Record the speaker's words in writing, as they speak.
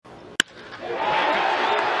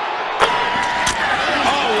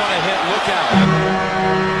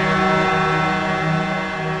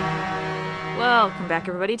Welcome back,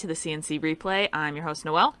 everybody, to the CNC Replay. I'm your host,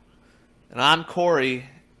 Noelle. And I'm Corey.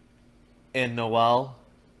 And Noelle,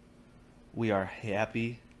 we are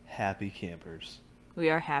happy campers. We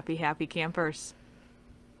are happy campers.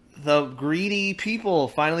 The greedy people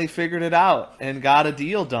finally figured it out and got a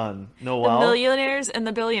deal done, Noelle. The millionaires and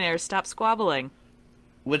the billionaires, stop squabbling.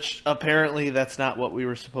 Which apparently that's not what we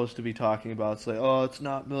were supposed to be talking about. It's like, oh, it's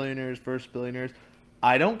not millionaires versus billionaires.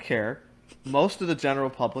 I don't care. Most of the general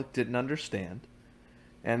public didn't understand.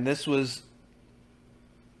 And this was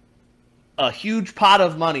a huge pot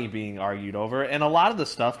of money being argued over. And a lot of the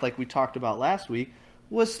stuff, like we talked about last week,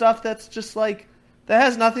 was stuff that's just like, that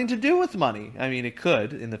has nothing to do with money. I mean, it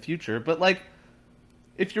could in the future. But like,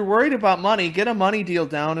 if you're worried about money, get a money deal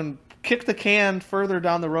down and kick the can further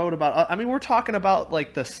down the road about, I mean, we're talking about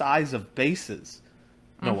like the size of bases,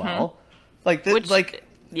 Noelle. Like, Which,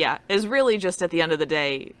 yeah, is really just at the end of the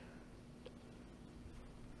day,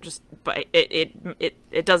 just, but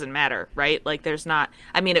it doesn't matter, right? Like, there's not,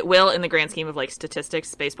 I mean, it will in the grand scheme of like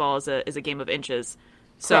statistics. Baseball is a game of inches.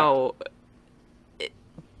 So,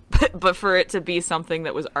 but for it to be something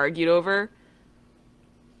that was argued over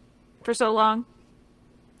for so long.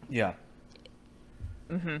 Yeah.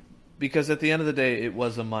 Because at the end of the day, it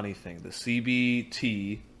was a money thing. The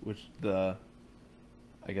CBT, which what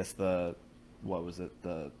was it?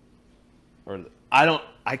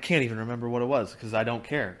 I can't even remember what it was because I don't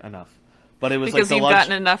care enough. But it was because like you've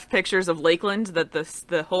gotten enough pictures of Lakeland that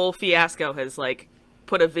the whole fiasco has like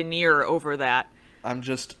put a veneer over that. I'm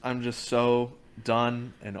just so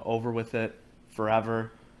done and over with it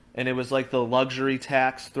forever. And it was like the luxury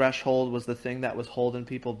tax threshold was the thing that was holding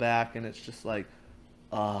people back, and it's just like,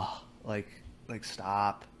 like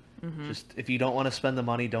stop. Just if you don't want to spend the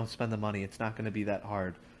money, don't spend the money. It's not going to be that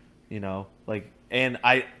hard, you know. Like, and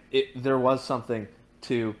there was something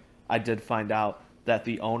too. I did find out that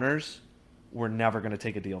the owners were never going to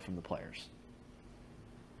take a deal from the players.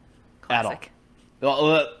 Classic. At all.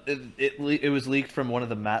 Well, it was leaked from one of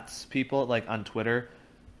the Mets people, like on Twitter.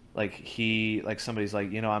 Like somebody's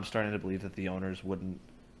like, you know, I'm starting to believe that the owners wouldn't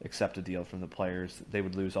accept a deal from the players. They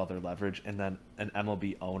would lose all their leverage. And then an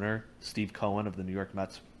MLB owner, Steve Cohen of the New York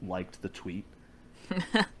Mets, liked the tweet.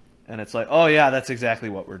 And it's like, oh yeah, that's exactly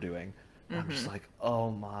what we're doing. I'm just like,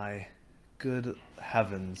 oh my good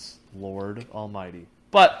heavens, Lord Almighty.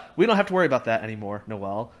 But we don't have to worry about that anymore,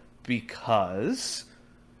 Noelle, because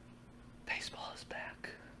baseball is back.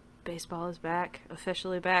 Baseball is back,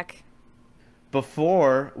 officially back.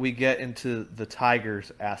 Before we get into the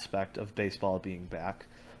Tigers aspect of baseball being back,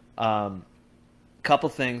 couple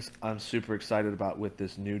things I'm super excited about with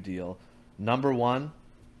this new deal. Number one,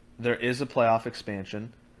 there is a playoff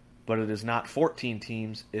expansion, but it is not 14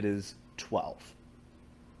 teams, it is 12,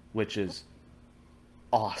 which is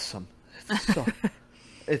awesome.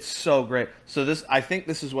 It's so great. So I think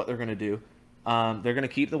this is what they're going to do. They're going to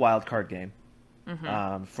keep the wild card game.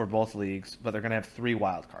 For both leagues, but they're going to have 3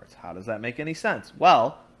 wild cards. How does that make any sense?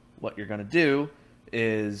 Well, what you're going to do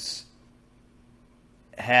is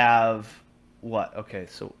have what? Okay,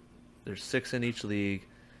 so there's 6 in each league.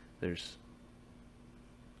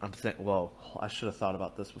 Whoa, I should have thought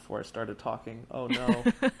about this before I started talking. Oh, no.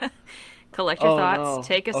 Collect your thoughts. No.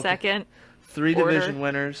 Take a second. 3 division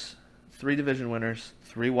winners, 3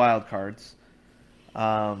 wild cards.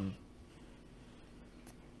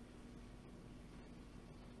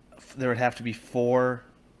 There would have to be 4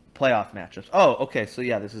 playoff matchups. Oh, okay. So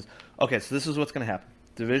yeah, this is what's going to happen.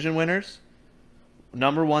 Division winners,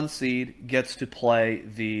 number 1 seed gets to play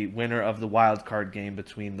the winner of the wild card game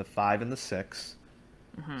between the 5 and the 6.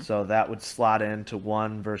 So that would slot into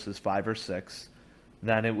 1 versus 5 or 6.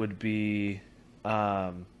 Then it would be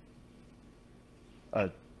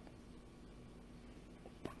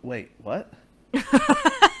wait, what?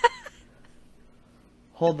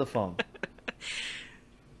 Hold the phone.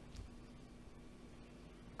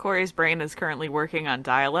 Corey's brain is currently working on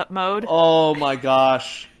dial-up mode. Oh my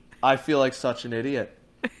gosh. I feel like such an idiot.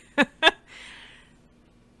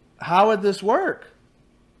 How would this work?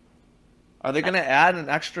 Are they going to add an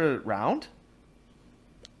extra round?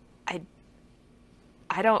 I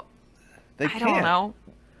don't know.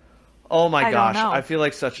 Oh my gosh. I feel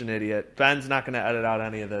like such an idiot. Ben's not going to edit out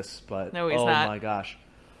any of this, but no, he's not. Oh my gosh.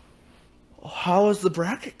 How is the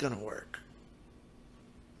bracket going to work?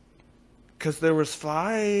 Because there was 5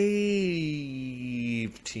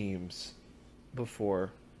 teams before.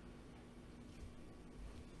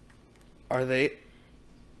 Are they?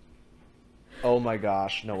 Oh my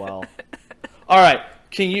gosh, Noelle. All right,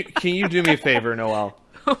 can you do me a favor, Noelle?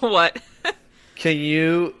 What? Can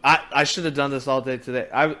you? I should have done this all day today.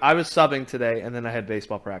 I was subbing today, and then I had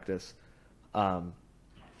baseball practice.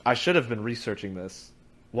 I should have been researching this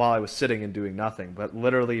while I was sitting and doing nothing, but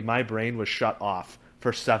literally my brain was shut off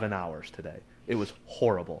for 7 hours today. It was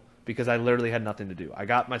horrible because I literally had nothing to do. I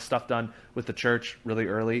got my stuff done with the church really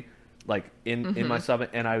early, like in my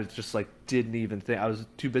summit, and I was just like didn't even think. I was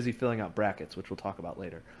too busy filling out brackets, which we'll talk about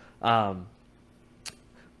later.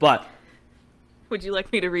 But Would you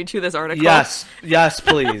like me to read you this article? yes,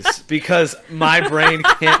 please, because my brain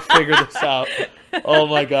can't figure this out. Oh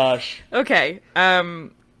my gosh. Okay.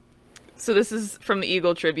 So this is from the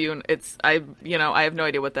Eagle Tribune. I have no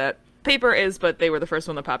idea what that paper is, but they were the first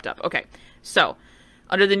one that popped up. Okay. So,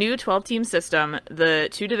 under the new 12-team system, the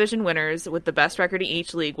 2 division winners with the best record in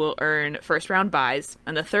each league will earn first-round byes,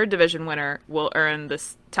 and the 3rd division winner will earn the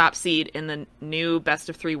top seed in the new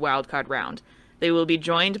best-of-3 wildcard round. They will be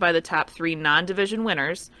joined by the top 3 non-division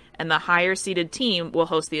winners, and the higher-seeded team will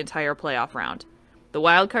host the entire playoff round. The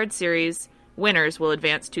wildcard series winners will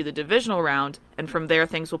advance to the divisional round, and from there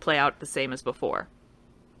things will play out the same as before.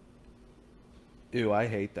 Ew, I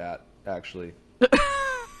hate that, actually.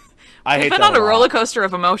 I hate We've been that on a lot. roller coaster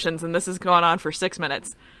of emotions, and this has gone on for 6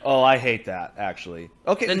 minutes. Oh, I hate that, actually.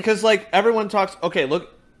 Okay, because, like, everyone talks... Okay,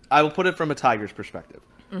 look, I will put it from a Tigers perspective.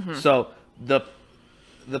 Mm-hmm. So, the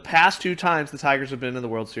past 2 times the Tigers have been in the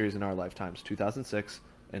World Series in our lifetimes, 2006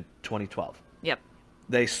 and 2012. Yep.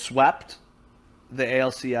 They swept the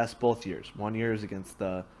ALCS both years. One year was against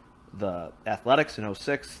the Athletics in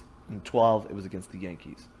 06, and 12 it was against the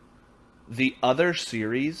Yankees. The other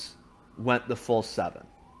series went the full 7.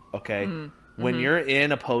 Okay? Mm-hmm. When you're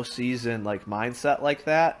in a postseason like mindset like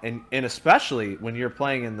that, and especially when you're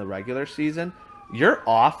playing in the regular season, you're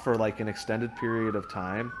off for like an extended period of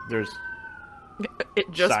time.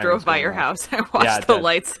 It just drove by your house. I watched the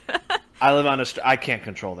lights. I live on a I can't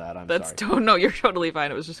control that. I'm sorry. No, you're totally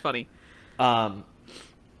fine. It was just funny.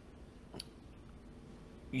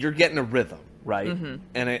 You're getting a rhythm, right?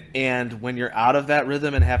 Mm-hmm. And when you're out of that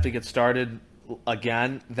rhythm and have to get started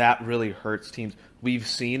again, that really hurts teams. We've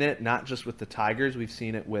seen it not just with the Tigers. We've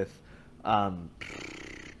seen it with. I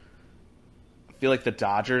feel like the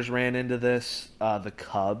Dodgers ran into this. The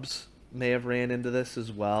Cubs may have ran into this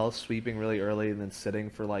as well, sweeping really early and then sitting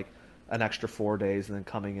for like an extra 4 days and then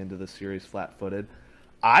coming into the series flat-footed.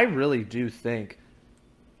 I really do think,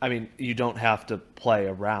 I mean, you don't have to play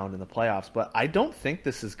around in the playoffs, but I don't think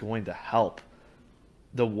this is going to help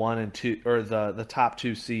the 1 and 2 or the top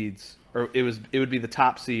 2 seeds, or it would be the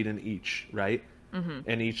top seed in each, right? Mm-hmm.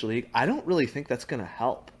 In each league. I don't really think that's going to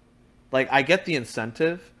help. Like, I get the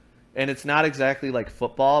incentive, and it's not exactly like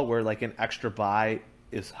football where like an extra bye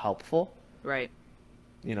is helpful. Right.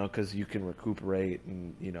 You know, because you can recuperate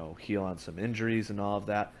and, you know, heal on some injuries and all of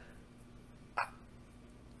that.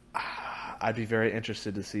 I'd be very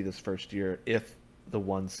interested to see this first year if the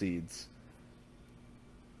 1 seeds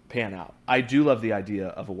pan out. I do love the idea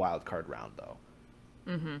of a wild card round, though.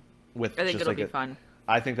 Mm-hmm. I think it'll be fun.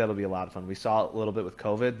 I think that'll be a lot of fun. We saw it a little bit with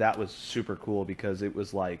COVID. That was super cool because it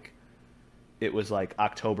was like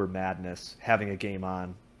October Madness, having a game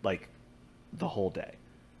on like the whole day,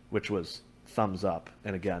 which was thumbs up.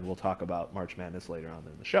 And again, we'll talk about March Madness later on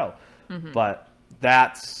in the show. Mm-hmm. But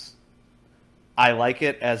I like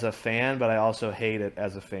it as a fan, but I also hate it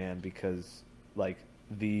as a fan because like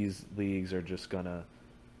these leagues are just gonna,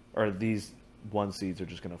 or these 1 seeds are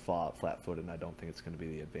just gonna fall out flat-footed, and I don't think it's gonna be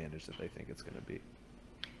the advantage that they think it's gonna be.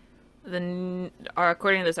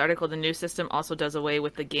 According to this article, the new system also does away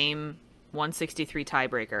with the game 163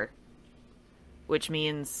 tiebreaker, which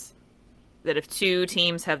means that if 2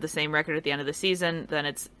 teams have the same record at the end of the season,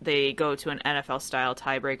 then they go to an NFL-style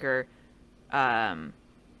tiebreaker,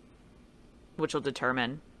 which will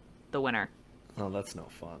determine the winner. Oh, that's no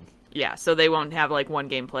fun. Yeah, so they won't have like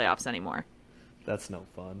 1-game playoffs anymore. That's no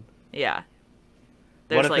fun. Yeah.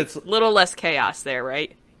 There's like a little less chaos there,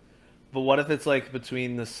 right? But what if it's like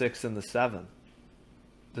between the 6 and the 7?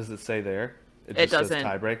 Does it say there? It doesn't. Says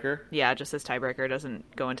tiebreaker? Yeah, it just says tiebreaker. It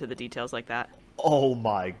doesn't go into the details like that. Oh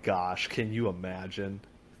my gosh, can you imagine?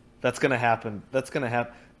 That's going to happen.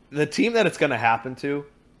 The team that it's going to happen to,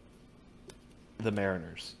 the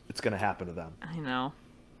Mariners. It's going to happen to them. I know.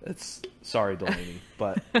 Sorry, Delaney,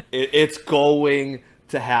 but it's going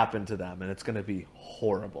to happen to them, and it's going to be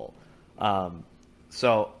horrible.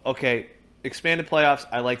 Okay, expanded playoffs.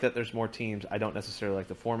 I like that there's more teams. I don't necessarily like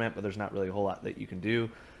the format, but there's not really a whole lot that you can do.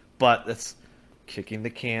 But that's kicking the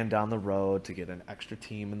can down the road to get an extra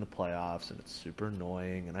team in the playoffs, and it's super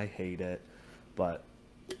annoying, and I hate it. But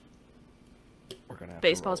we're going to have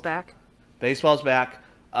Baseball's back. Baseball's back.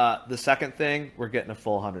 The second thing, we're getting a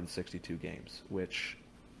full 162 games, which...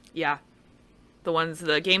 Yeah.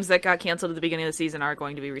 The games that got canceled at the beginning of the season are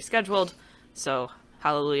going to be rescheduled, so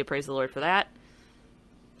hallelujah, praise the Lord for that.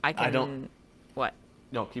 I can. I don't. What?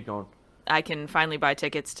 No, keep going. I can finally buy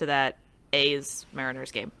tickets to that A's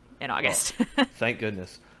Mariners game in August. Thank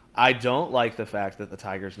goodness. I don't like the fact that the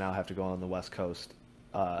Tigers now have to go on the West Coast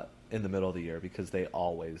in the middle of the year because they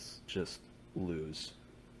always just lose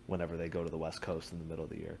whenever they go to the West Coast in the middle of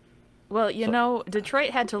the year. Well, you know, Detroit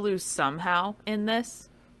had to lose somehow in this.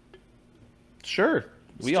 Sure,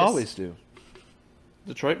 we always do.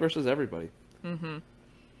 Detroit versus everybody. Mm-hmm.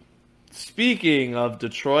 Speaking of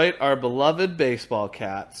Detroit, our beloved baseball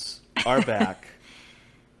cats are back.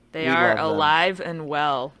 They are alive and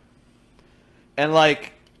well. And,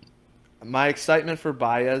 like, my excitement for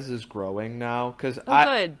Baez is growing now because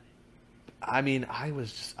good. I mean, I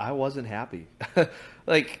wasn't happy.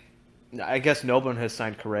 Like, I guess no one has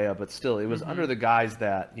signed Correa, but still, it was under the guise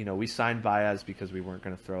that, you know, we signed Baez because we weren't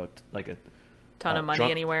going to throw like a ton of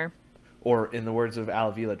money anywhere. Or, in the words of Al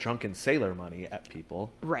Avila, drunken sailor money at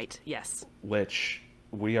people. Right, yes. Which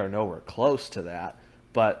we are nowhere close to that.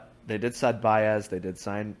 But they did sign Baez. They did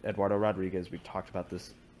sign Eduardo Rodriguez. We talked about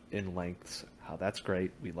this in lengths, how that's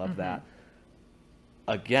great. We love that.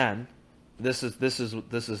 Again, this is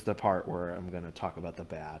the part where I'm going to talk about the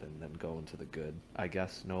bad and then go into the good, I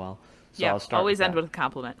guess, Noelle. So yeah, I'll start always with end with a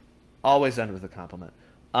compliment. Always end with a compliment.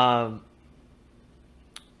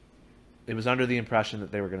 It was under the impression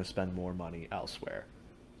that they were going to spend more money elsewhere.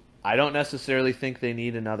 I don't necessarily think they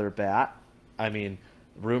need another bat. I mean,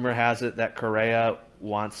 rumor has it that Correa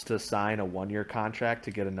wants to sign a 1-year contract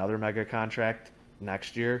to get another mega contract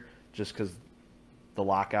next year just because the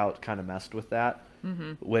lockout kind of messed with that.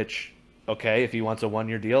 Which, okay, if he wants a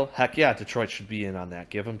 1-year deal, heck yeah, Detroit should be in on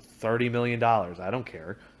that. Give him $30 million. I don't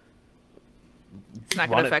care. It's not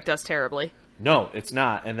going to affect us terribly. No, it's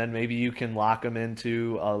not. And then maybe you can lock him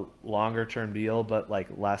into a longer-term deal, but like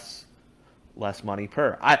less money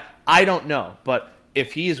per. I don't know, but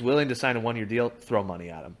if he is willing to sign a 1-year deal, throw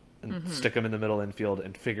money at him and stick him in the middle infield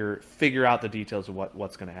and figure out the details of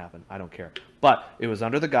what's going to happen. I don't care. But it was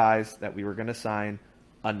under the guise that we were going to sign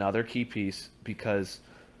another key piece because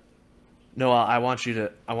Noah, I want you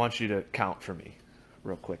to count for me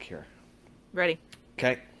real quick here. Ready.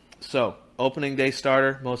 Okay. So, opening day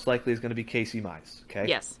starter most likely is going to be Casey Mize, okay?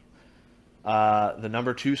 Yes. The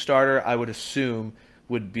number 2 starter, I would assume,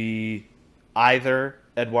 would be either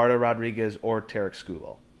Eduardo Rodriguez or Tarek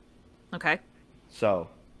Skubal. Okay. So,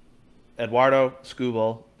 Eduardo,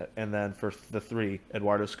 Skubal, and then for the 3,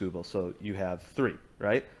 Eduardo Skubal. So, you have 3,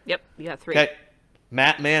 right? Yep, you got 3. Okay.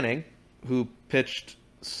 Matt Manning, who pitched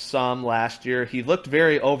some last year, he looked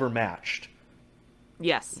very overmatched.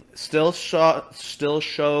 Yes. Still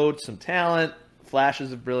showed some talent,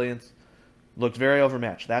 flashes of brilliance. Looked very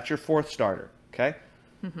overmatched. That's your 4th starter, okay?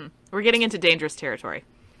 We're getting into dangerous territory.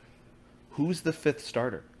 Who's the 5th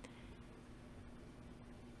starter?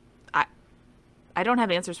 I don't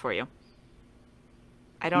have answers for you.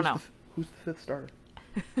 I don't know. Who's the 5th starter?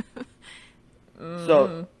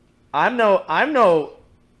 So, I am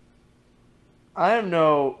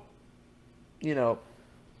no, you know,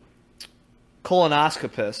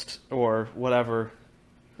 colonoscopist or whatever.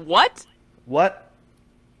 What?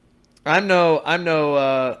 I'm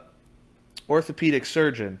no orthopedic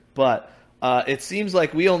surgeon, but it seems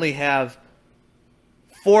like we only have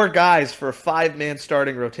 4 guys for a 5-man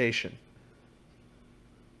starting rotation.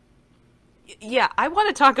 Yeah, I want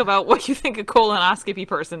to talk about what you think a colonoscopy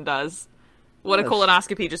person does. What a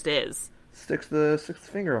colonoscopy just is. Sticks the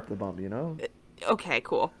finger up the bum, you know? Okay,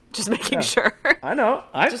 cool. Just making sure. I know.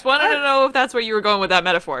 I just wanted to know if that's where you were going with that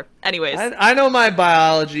metaphor. Anyways. I know my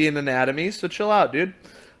biology and anatomy, so chill out, dude.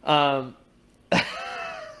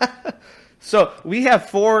 So we have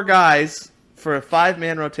 4 guys for a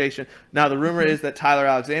 5-man rotation. Now, the rumor is that Tyler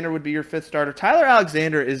Alexander would be your 5th starter. Tyler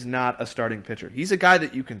Alexander is not a starting pitcher. He's a guy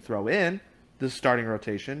that you can throw in the starting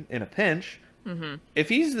rotation in a pinch. If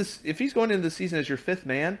he's going into the season as your 5th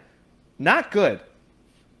man, not good.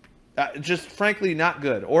 Just frankly not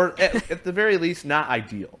good, or at the very least not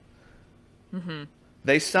ideal.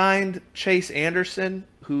 They signed Chase Anderson,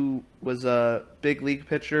 who was a big league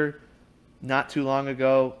pitcher not too long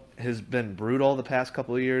ago. Has been brutal the past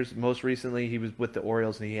couple of years. Most recently, he was with the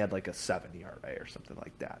Orioles and he had like a 7 ERA or something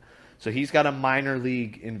like that. So he's got a minor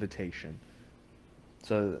league invitation.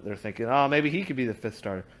 So they're thinking, oh, maybe he could be the 5th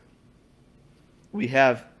starter. We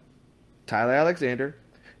have Tyler Alexander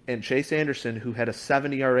and Chase Anderson, who had a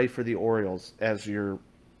 7 ERA for the Orioles, as your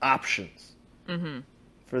options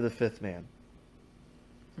for the 5th man.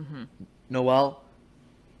 Noelle,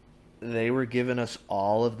 they were giving us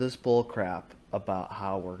all of this bull crap about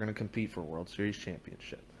how we're going to compete for World Series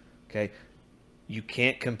championship. Okay? You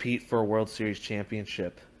can't compete for a World Series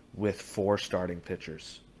championship with 4 starting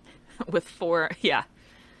pitchers. With 4, yeah.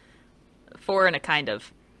 4 and a kind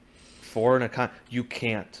of. 4 and a kind. You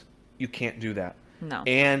can't do that. No.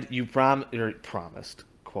 And you promised,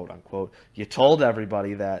 quote unquote. You told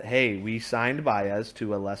everybody that, hey, we signed Baez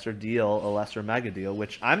to a lesser deal, a lesser mega deal,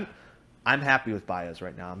 which I'm happy with Baez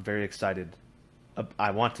right now. I'm very excited.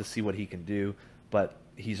 I want to see what he can do, but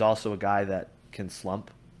he's also a guy that can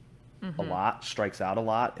slump a lot, strikes out a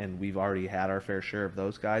lot, and we've already had our fair share of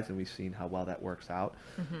those guys, and we've seen how well that works out.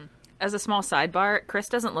 As a small sidebar, Chris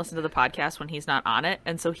doesn't listen to the podcast when he's not on it,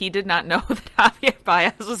 and so he did not know that Javier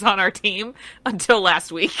Baez was on our team until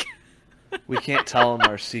last week. We can't tell him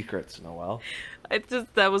our secrets, Noelle.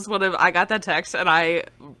 That was I got that text and I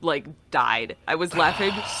died. I was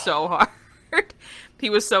laughing so hard. He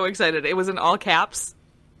was so excited. It was in all caps.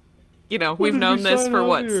 We've known this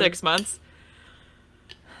for 6 months?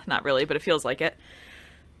 Not really, but it feels like it.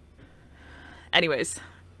 Anyways.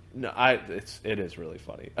 No, it is really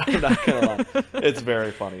funny. I'm not gonna lie. It's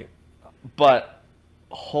very funny. But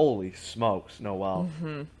holy smokes, Noelle.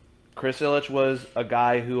 Chris Ilitch was a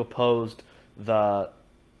guy who opposed the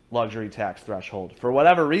luxury tax threshold. For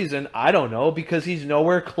whatever reason, I don't know, because he's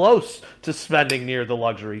nowhere close to spending near the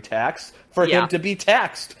luxury tax for him to be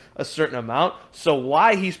taxed a certain amount. So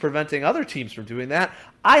why he's preventing other teams from doing that,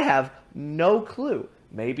 I have no clue.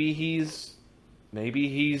 Maybe he's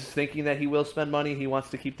thinking that he will spend money. He wants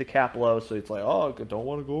to keep the cap low, so it's like, oh, I don't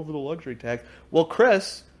want to go over the luxury tax. Well,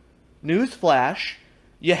 Chris, newsflash,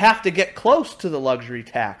 you have to get close to the luxury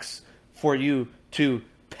tax for you to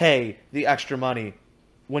pay the extra money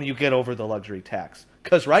when you get over the luxury tax.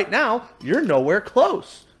 Because right now, you're nowhere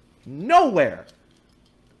close. Nowhere.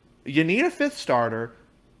 You need a fifth starter.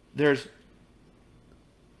 There's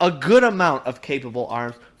a good amount of capable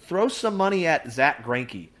arms. Throw some money at Zach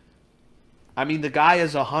Greinke. I mean, the guy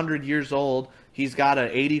is 100 years old. He's got an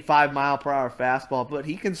 85-mile-per-hour fastball, but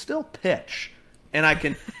he can still pitch. And I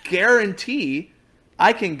can guarantee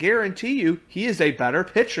you he is a better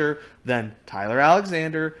pitcher than Tyler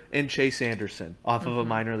Alexander and Chase Anderson off of a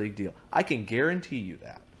minor league deal. I can guarantee you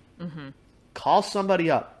that. Call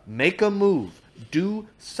somebody up. Make a move. Do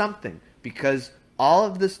something. Because all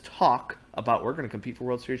of this talk about we're going to compete for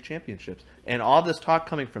World Series championships and all this talk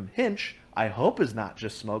coming from Hinch, I hope is not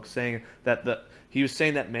just smoke, saying that he was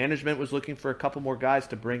saying that management was looking for a couple more guys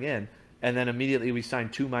to bring in, and then immediately we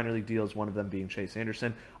signed 2 minor league deals, one of them being Chase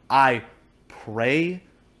Anderson. I pray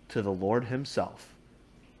to the Lord himself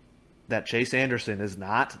that Chase Anderson is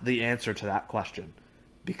not the answer to that question,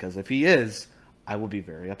 because if he is, I will be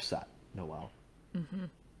very upset, Noelle.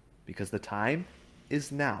 Because the time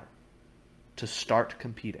is now to start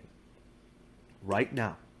competing. Right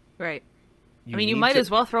now. Right. You might as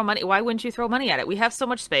well throw money. Why wouldn't you throw money at it? We have so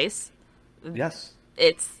much space. Yes.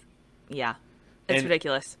 It's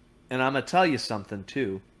ridiculous. And I'm going to tell you something,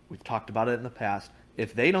 too. We've talked about it in the past.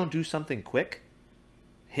 If they don't do something quick,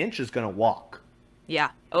 Hinch is going to walk. Yeah.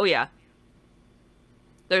 Oh, yeah.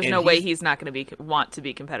 There's no way he's not going to want to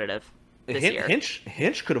be competitive this year.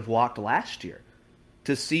 Hinch could have walked last year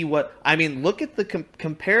to see what... I mean, look at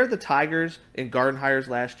compare the Tigers and Gardenhire's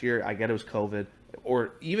last year. I get it was COVID.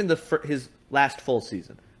 Or even his last full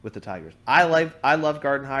season with the Tigers. I love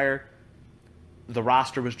Gardenhire. The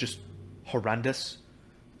roster was just horrendous.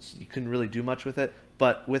 So you couldn't really do much with it.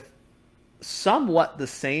 But with somewhat the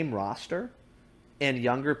same roster and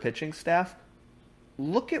younger pitching staff,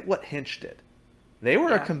 look at what Hinch did. They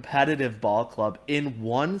were a competitive ball club in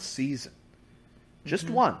one season. Just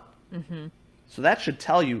one. So that should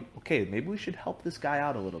tell you, okay, maybe we should help this guy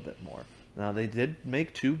out a little bit more. Now, they did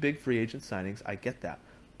make 2 big free agent signings. I get that.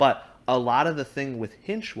 But a lot of the thing with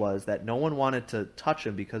Hinch was that no one wanted to touch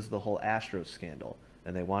him because of the whole Astros scandal.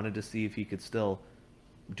 And they wanted to see if he could still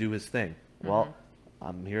do his thing. Well,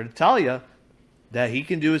 I'm here to tell you that he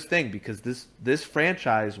can do his thing, because this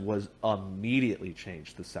franchise was immediately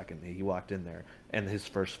changed the second he walked in there and his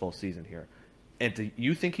first full season here. And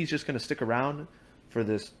you think he's just going to stick around for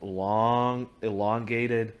this long,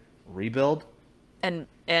 elongated rebuild? And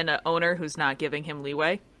an owner who's not giving him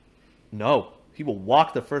leeway? No. He will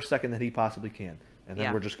walk the first second that he possibly can. And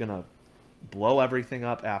then we're just going to blow everything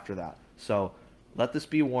up after that. So let this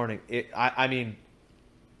be a warning. I mean,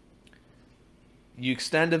 you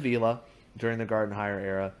extend Avila during the Gardenhire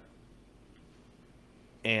era,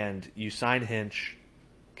 and you sign Hinch.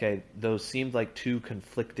 Okay, those seemed like 2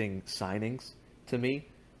 conflicting signings to me.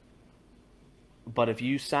 But if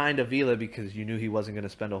you signed Avila because you knew he wasn't going to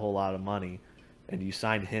spend a whole lot of money, and you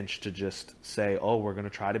signed Hinch to just say, oh, we're going to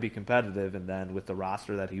try to be competitive, and then with the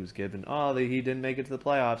roster that he was given, he didn't make it to the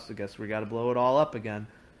playoffs, I guess we got to blow it all up again,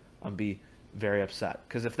 I'm be very upset.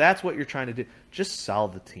 Because if that's what you're trying to do, just sell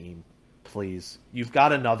the team, please. You've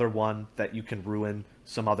got another one that you can ruin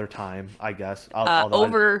some other time, I guess. Although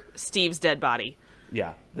over Steve's dead body.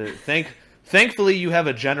 yeah. Thankfully, you have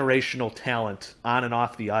a generational talent on and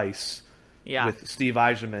off the ice Yeah. with Steve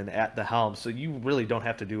Yzerman at the helm, so you really don't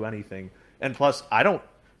have to do anything. And plus, I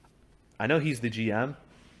know he's the GM.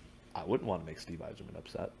 I wouldn't want to make Steve Yzerman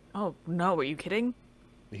upset. Oh, no, are you kidding?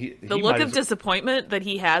 He The look might of disappointment that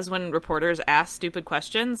he has when reporters ask stupid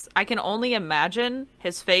questions, I can only imagine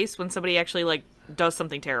his face when somebody actually, like, does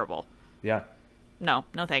something terrible. yeah. No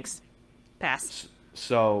thanks. Pass.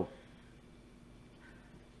 So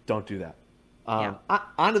don't do that. Yeah.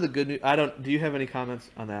 On to the good news. Do you have any comments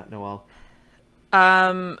on that, Noel?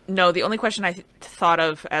 No, the only question I thought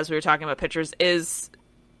of as we were talking about pitchers is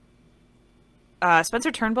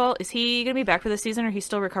Spencer Turnbull. Is he going to be back for this season, or he's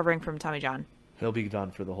still recovering from Tommy John? He'll be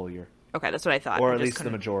done for the whole year. Okay, that's what I thought. Or I at just least the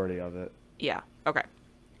couldn't- majority of it. Yeah, okay.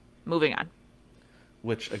 Moving on.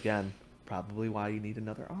 Which, again, probably why you need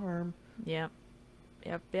another arm. Yep.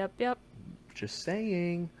 Just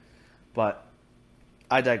saying. But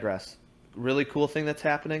I digress. Really cool thing that's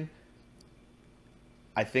happening.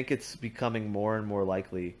 I think it's becoming more and more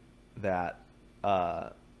likely that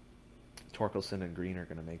Torkelson and Green are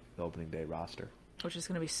going to make the opening day roster. Which is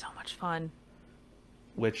going to be so much fun.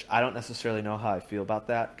 Which I don't necessarily know how I feel about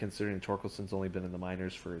that, considering Torkelson's only been in the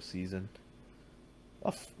minors for a season.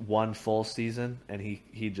 One full season, and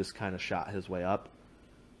he just kind of shot his way up.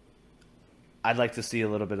 I'd like to see a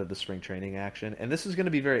little bit of the spring training action. And this is going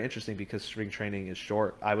to be very interesting because spring training is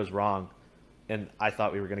short. I was wrong, and I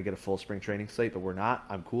thought we were going to get a full spring training slate, but we're not.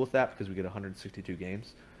 I'm cool with that because we get 162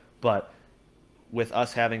 games. But with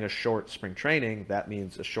us having a short spring training, that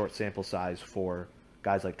means a short sample size for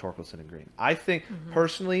guys like Torkelson and Green. I think,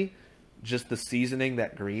 personally, just the seasoning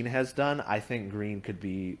that Green has done, I think Green could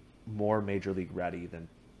be more Major League ready than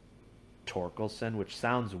Torkelson, which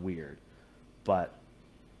sounds weird, but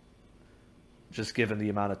just given the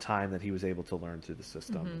amount of time that he was able to learn through the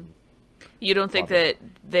system. You don't think that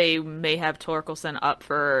they may have Torkelson up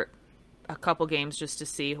for a couple games just to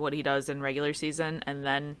see what he does in regular season, and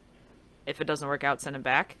then if it doesn't work out, send him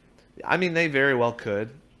back? I mean, they very well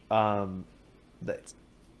could. I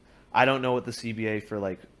don't know what the CBA for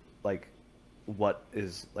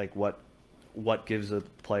what gives a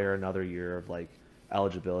player another year of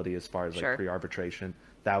eligibility as far as Sure. pre-arbitration.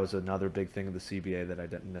 That was another big thing of the CBA that I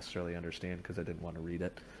didn't necessarily understand because I didn't want to read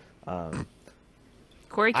it.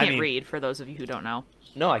 Corey can't mean- read, for those of you who don't know.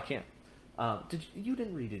 No, I can't. You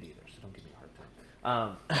didn't read it either, so don't give me a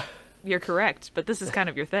hard time. You're correct, but this is kind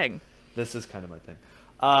of your thing. This is kind of my thing.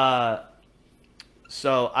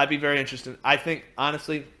 So I'd be very interested. I think,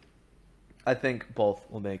 honestly, both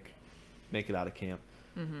will make it out of camp.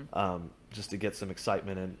 Just to get some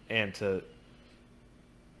excitement and to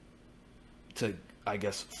I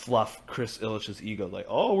guess fluff Chris Ilitch's ego,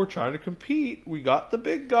 we're trying to compete. We got the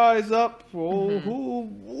big guys up.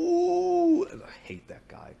 Ooh. I hate that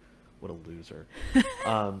guy. What a loser.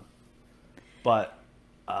 But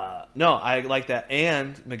no, I like that.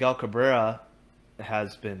 And Miguel Cabrera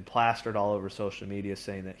has been plastered all over social media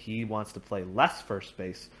saying that he wants to play less first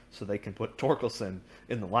base so they can put Torkelson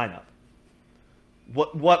in the lineup.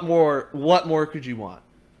 What more could you want?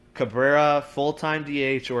 Cabrera full-time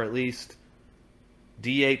DH, or at least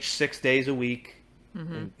DH 6 days a week.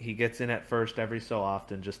 And he gets in at first every so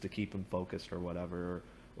often just to keep him focused or whatever,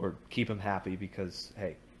 or keep him happy because,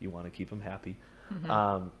 hey, you want to keep him happy.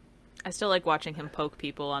 I still like watching him poke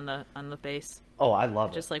people on the base. Oh, I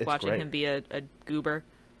love it. Just like It's watching great. him be a goober.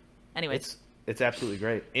 Anyways, It's absolutely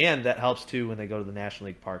great, and that helps too when they go to the National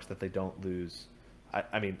League parks that they don't lose.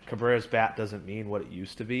 I mean, Cabrera's bat doesn't mean what it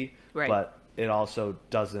used to be, Right. but it also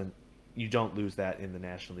doesn't. You don't lose that in the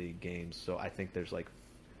National League games. So I think there's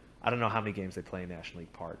I don't know how many games they play in National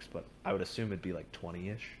League parks, but I would assume it'd be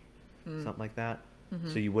 20-ish, something like that.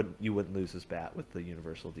 So you wouldn't lose his bat with the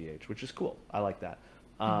universal DH, which is cool. I like that.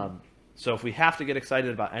 So if we have to get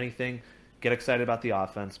excited about anything, get excited about the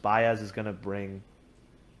offense. Baez is going to bring.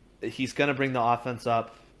 He's going to bring the offense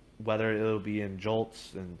up, whether it'll be in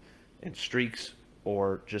jolts and streaks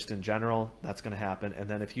or just in general. That's going to happen. And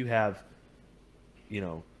then if you have,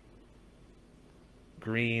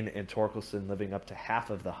 Green and Torkelson living up to half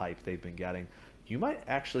of the hype they've been getting, you might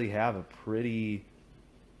actually have a pretty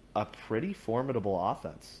formidable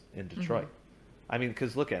offense in Detroit. I mean,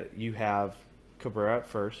 because look at it. You have Cabrera at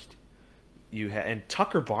first. And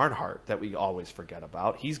Tucker Barnhart that we always forget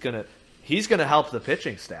about. He's gonna help the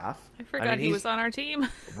pitching staff. I forgot he was on our team.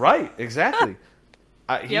 Right, exactly.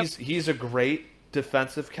 Yep. He's a great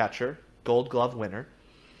defensive catcher, Gold Glove winner.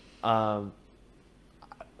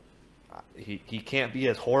 He can't be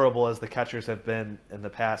as horrible as the catchers have been in the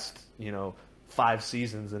past, 5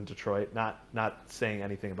 seasons in Detroit. Not saying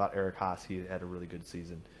anything about Eric Haas. He had a really good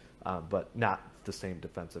season, but not the same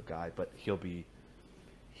defensive guy. But he will be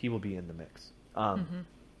in the mix.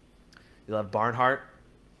 You'll have Barnhart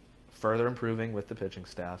further improving with the pitching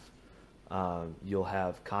staff. You'll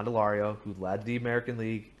have Candelario, who led the American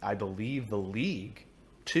League, I believe the league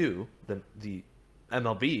too, the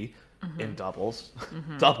MLB in doubles.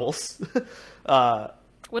 Doubles.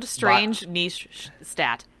 What a strange niche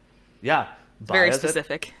stat. Yeah. Very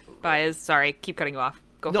specific. Baez, sorry, keep cutting you off.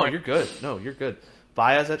 Go for it. No, you're good. No, you're good.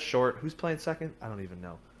 Baez at short. Who's playing second? I don't even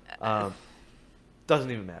know.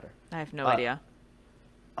 Doesn't even matter. I have no idea.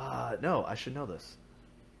 No, I should know this.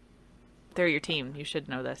 They're your team. You should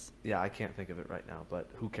know this. Yeah, I can't think of it right now, but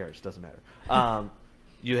who cares? Doesn't matter.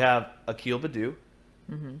 You have Akil Baddoo.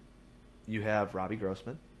 Mm-hmm. You have Robbie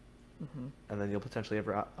Grossman. Mm-hmm. And then you'll potentially have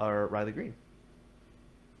Riley Green.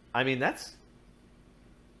 I mean,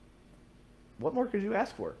 what more could you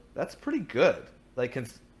ask for? That's pretty good. Like,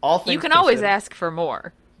 all things you can always considered- ask for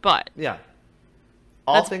more, but Yeah.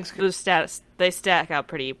 All things those stats, they stack out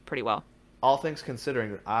pretty well. all things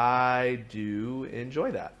considering, I do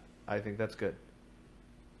enjoy that. I think that's good.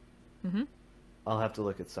 Mm-hmm. I'll have to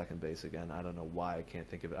look at second base again. I don't know why I can't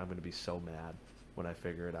think of it. I'm going to be so mad when I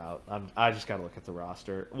figure it out. I just got to look at the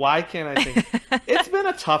roster. Why can't I think? It's been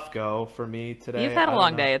a tough go for me today. You've had a I don't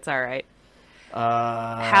long know. day. It's all right.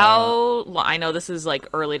 How? I know this is like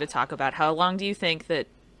early to talk about. How long do you think that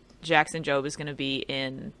Jackson Jobe is going to be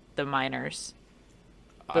in the minors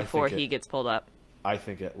before he gets pulled up? I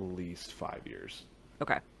think at least 5 years.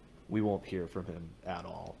 Okay. We won't hear from him at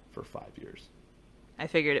all for 5 years. I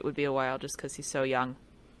figured it would be a while just because he's so young.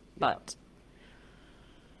 But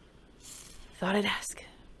thought I'd ask.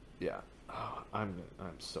 Yeah. Oh, I'm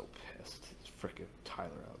so pissed. Frickin' Tyler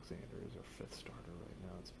Alexander is our 5th starter right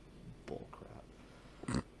now. It's bull crap.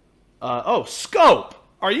 Scope!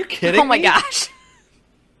 Are you kidding me? Oh my gosh.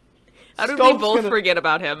 How did we Scope's both forget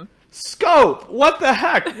about him? Scope! What the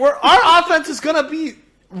heck? Our offense is going to be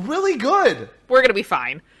really good. We're going to be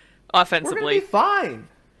fine We're offensively. going to be fine.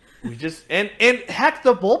 We just and heck,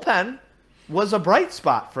 the bullpen was a bright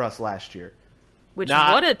spot for us last year.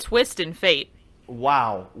 What a twist in fate.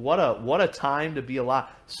 Wow, what a time to be alive.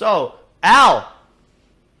 So, Al,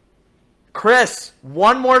 Chris,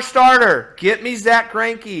 one more starter. Get me Zach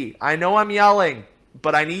Greinke. I know I'm yelling,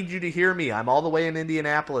 but I need you to hear me. I'm all the way in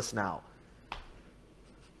Indianapolis now.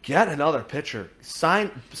 Get another pitcher.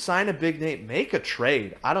 Sign a big name. Make a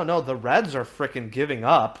trade. I don't know. The Reds are freaking giving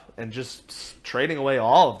up and just trading away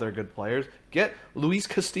all of their good players. Get Luis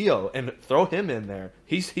Castillo and throw him in there.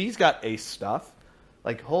 He's got ace stuff.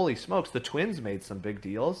 Like, holy smokes, the Twins made some big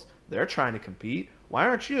deals. They're trying to compete. Why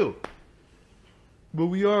aren't you? But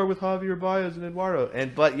we are with Javier Baez and Eduardo.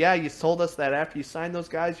 But yeah, you told us that after you signed those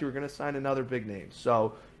guys, you were going to sign another big name.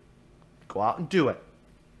 So go out and do it.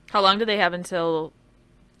 How long do they have until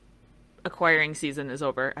acquiring season is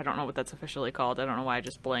over? I don't know what that's officially called. I don't know why I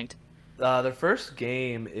just blanked. Their first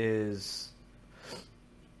game is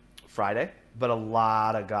Friday, but a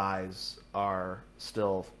lot of guys are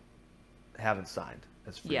still haven't signed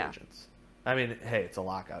as free agents. I mean, hey, it's a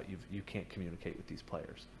lockout. You can't communicate with these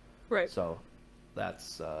players, Right. so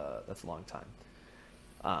that's a long time.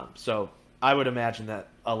 So I would imagine that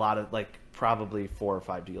a lot of probably 4 or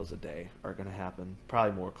 5 deals a day are going to happen.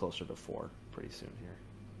 Probably more closer to 4 pretty soon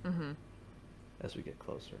here. Mm-hmm. As we get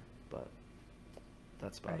closer, but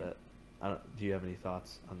that's about Right. it. Do you have any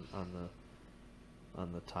thoughts on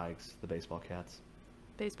the Tigers, the baseball cats?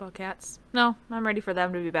 Baseball cats. No, I'm ready for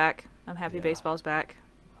them to be back. I'm happy Yeah. baseball's back.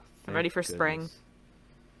 I'm ready for spring. goodness.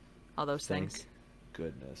 All those Thank things.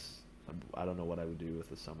 goodness. I don't know what I would do with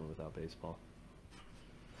the summer without baseball.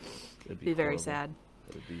 It'd Be very horrible. sad.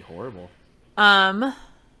 It'd be horrible.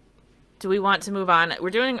 Do we want to move on? We're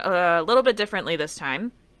doing a little bit differently this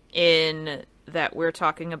time, in that we're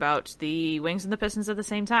talking about the Wings and the Pistons at the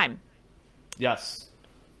same time Yes.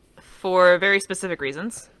 for very specific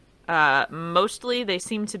reasons. Mostly, they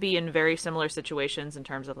seem to be in very similar situations in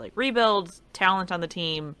terms of rebuilds, talent on the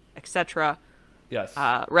team, etc. Yes.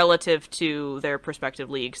 Relative to their respective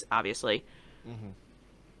leagues, obviously.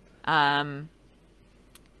 Mm-hmm.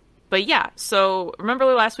 But yeah, so remember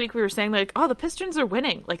last week we were saying the Pistons are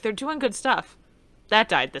winning, they're doing good stuff. That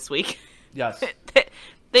died this week. Yes.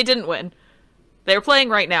 They didn't win. They're playing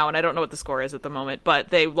right now, and I don't know what the score is at the moment, but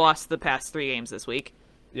they lost the past 3 games this week.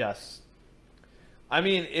 Yes. I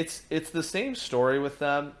mean, it's the same story with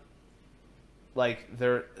them.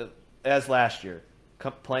 They're as last year,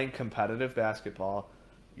 playing competitive basketball.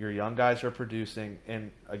 Your young guys are producing, and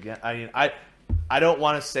again, I mean, I don't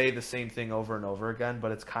want to say the same thing over and over again,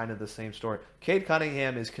 but it's kind of the same story. Cade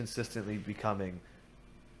Cunningham is consistently becoming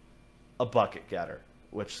a bucket getter,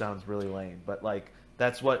 which sounds really lame, but like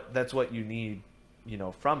that's what you need,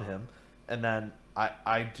 from him. And then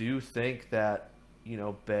I do think that,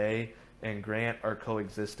 Bay and Grant are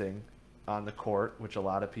coexisting on the court, which a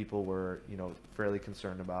lot of people were, fairly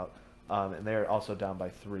concerned about. And they're also down by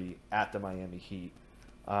 3 at the Miami Heat,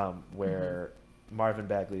 where Marvin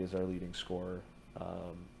Bagley is our leading scorer,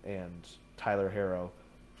 and Tyler Harrow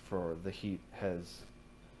for the Heat has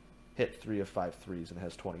hit 3 of 5 threes and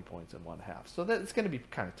has 20 points in one half. So that it's going to be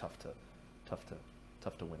kind of tough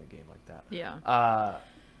to win a game like that. Yeah.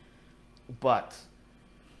 But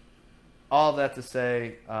all that to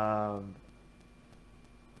say,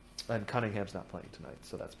 and Cunningham's not playing tonight,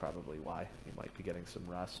 so that's probably why he might be getting some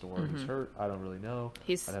rest, or he's hurt. I don't really know.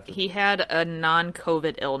 He had a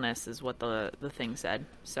non-COVID illness, is what the thing said.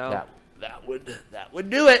 So that would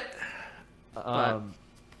do it.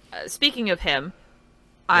 Speaking of him,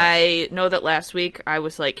 I know that last week I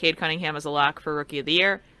was like, Cade Cunningham is a lock for Rookie of the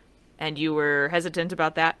Year, and you were hesitant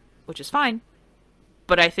about that, which is fine.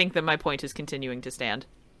 But I think that my point is continuing to stand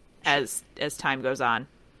as time goes on.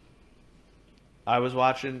 I was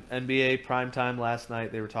watching NBA primetime last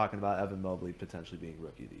night. They were talking about Evan Mobley potentially being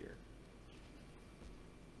Rookie of the Year.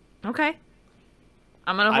 Okay.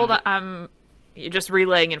 I'm going to hold on. You're just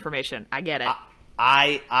relaying information. I get it.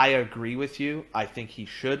 I agree with you. I think he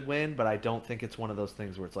should win, but I don't think it's one of those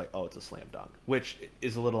things where it's like, oh, it's a slam dunk, which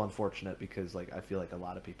is a little unfortunate because like I feel like a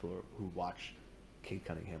lot of people who watch Cade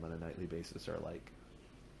Cunningham on a nightly basis are like,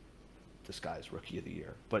 this guy's Rookie of the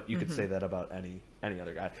Year. But you could say that about any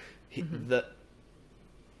other guy.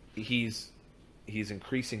 He's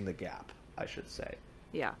increasing the gap, I should say.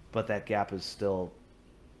 Yeah. But that gap is still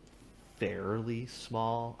fairly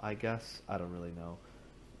small, I guess. I don't really know.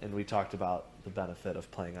 And we talked about the benefit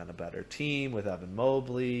of playing on a better team with Evan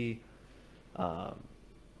Mobley. But,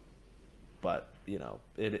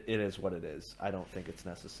 it is what it is. I don't think it's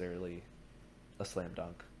necessarily a slam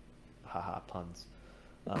dunk. Haha, puns.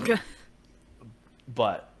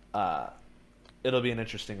 But it'll be an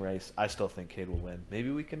interesting race. I still think Cade will win. Maybe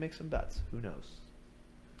we can make some bets. Who knows?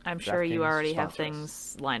 I'm sure you already have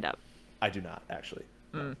things lined up. I do not, actually.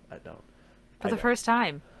 No, I don't. For the first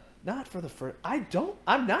time. Not for the first... I'm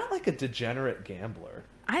not like a degenerate gambler.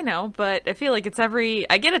 I know, but I feel like it's I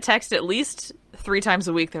get a text at least 3 times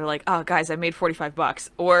a week. They're like, oh, guys, I made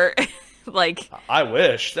 $45. Or, like... I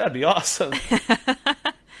wish. That'd be awesome.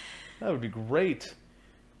 That would be great.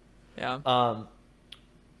 Yeah.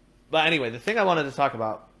 But anyway, the thing I wanted to talk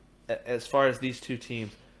about as far as these two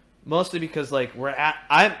teams, mostly because like Noel,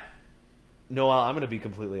 I'm going to be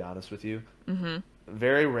completely honest with you. Mm-hmm.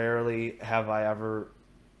 Very rarely have I ever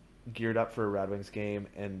geared up for a Red Wings game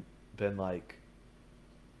and been like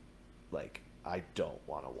I don't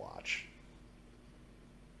want to watch.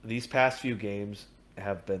 These past few games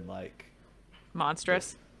have been like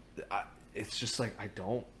monstrous. It's just like I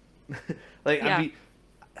don't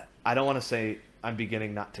I don't want to say I'm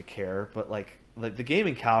beginning not to care, but like the game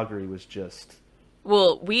in Calgary was just...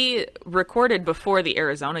 Well, we recorded before the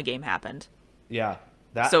Arizona game happened. Yeah,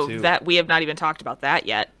 that so too. That we have not even talked about that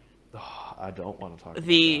yet. Oh, I don't want to talk about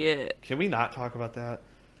that. Can we not talk about that?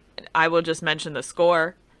 I will just mention the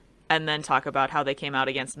score and then talk about how they came out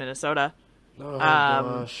against Minnesota. Oh,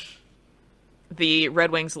 gosh. The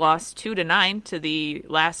Red Wings lost 2-9 to the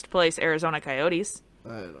last place Arizona Coyotes. I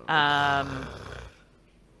don't know.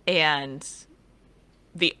 And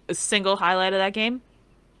the single highlight of that game,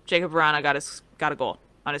 Jacob Vrana got a goal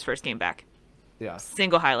on his first game back. Yeah.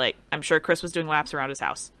 Single highlight. I'm sure Chris was doing laps around his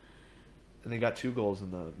house. And they got 2 goals in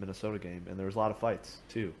the Minnesota game, and there was a lot of fights,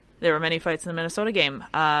 too. There were many fights in the Minnesota game.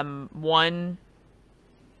 One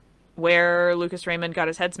where Lucas Raymond got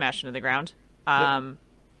his head smashed into the ground. Yep.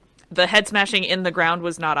 The head smashing in the ground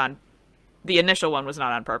was not on... The initial one was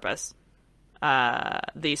not on purpose.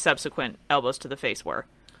 The subsequent elbows to the face were.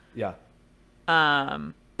 Yeah.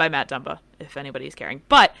 By Matt Dumba, if anybody's caring.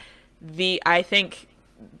 But I think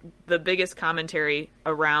the biggest commentary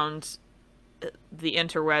around the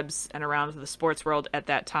interwebs and around the sports world at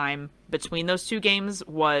that time between those 2 games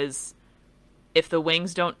was, if the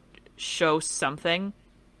Wings don't show something,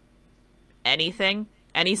 anything,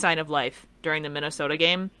 any sign of life during the Minnesota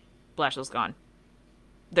game, Blashill's gone.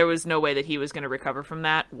 There was no way that he was going to recover from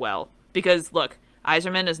that well. Because, look,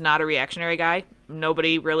 Yzerman is not a reactionary guy.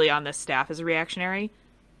 Nobody really on this staff is a reactionary.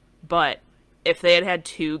 But if they had had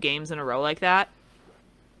 2 games in a row like that,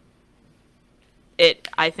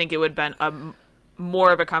 I think it would have been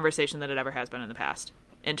more of a conversation than it ever has been in the past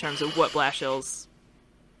in terms of what Blashill's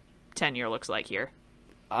tenure looks like here.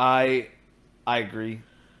 I I agree.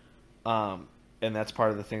 And that's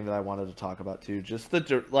part of the thing that I wanted to talk about too. Just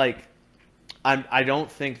the like, I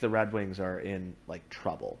don't think the Red Wings are in like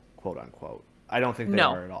trouble, quote unquote. I don't think they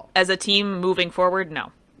No. are at all. As a team moving forward,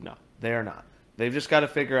 no. No, they are not. They've just got to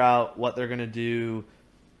figure out what they're going to do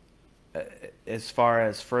as far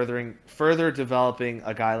as further developing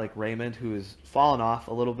a guy like Raymond, who has fallen off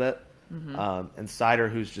a little bit, and Sider,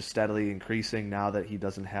 who's just steadily increasing now that he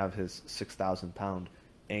doesn't have his 6,000-pound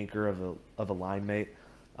anchor of a line mate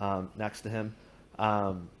next to him,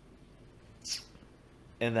 and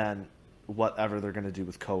then whatever they're going to do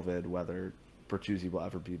with COVID, whether Bertuzzi will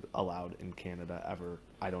ever be allowed in Canada ever,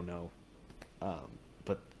 I don't know.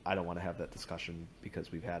 But I don't want to have that discussion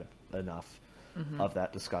because we've had enough of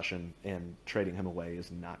that discussion, and trading him away is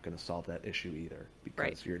not going to solve that issue either,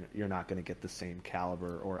 because you're not going to get the same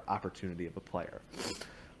caliber or opportunity of a player.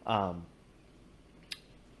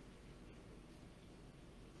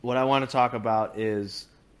 What I want to talk about is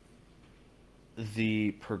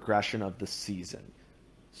the progression of the season.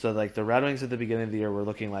 So, like, the Red Wings at the beginning of the year were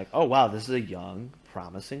looking like, oh, wow, this is a young,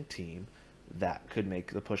 promising team that could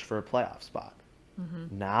make the push for a playoff spot.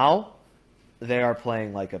 Now, they are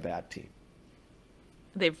playing like a bad team.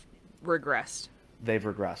 They've regressed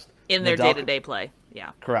in their day-to-day play.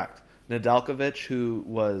 Yeah. Correct. Nedeljkovic, who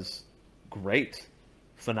was great,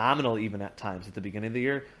 phenomenal even at times at the beginning of the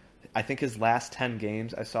year, I think his last 10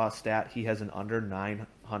 games, I saw a stat, he has an under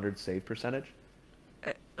 900 save percentage.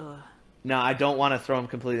 Now, I don't want to throw him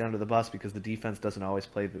completely under the bus because the defense doesn't always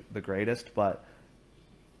play the greatest, but,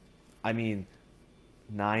 I mean,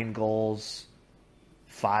 9 goals,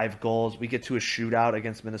 5 goals. We get to a shootout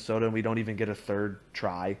against Minnesota and we don't even get a third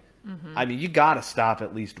try. I mean, you got to stop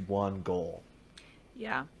at least one goal.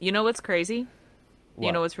 Yeah. You know what's crazy? What?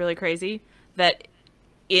 You know what's really crazy? That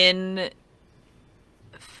I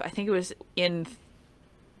think it was in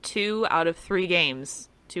 2 out of 3 games,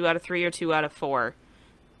 2 out of 3 or 2 out of 4,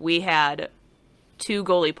 we had 2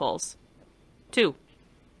 goalie pulls. 2.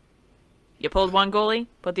 You pulled one goalie,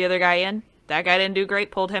 put the other guy in. That guy didn't do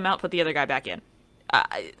great, pulled him out, put the other guy back in.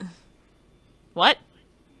 What?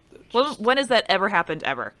 When has that ever happened,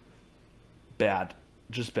 ever? Bad.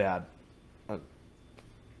 Just bad.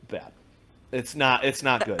 Bad. It's not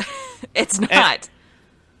good. It's not.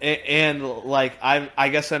 And like, I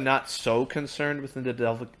guess I'm not so concerned with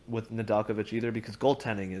Nedeljkovic either, because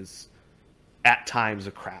goaltending is at times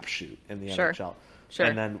a crapshoot in the NHL. Sure.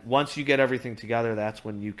 And then once you get everything together, that's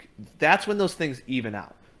when those things even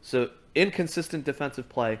out. So inconsistent defensive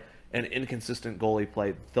play and inconsistent goalie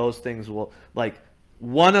play, those things will, like,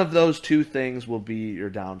 one of those two things will be your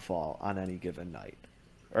downfall on any given night.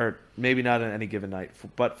 Or maybe not on any given night,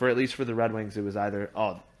 but for at least for the Red Wings, it was either,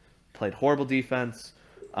 played horrible defense,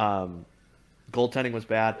 goaltending was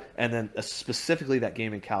bad, and then specifically that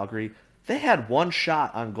game in Calgary, they had one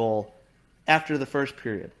shot on goal after the first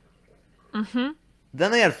period. Then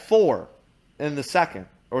they had 4 in the second,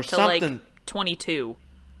 or something. Like 22.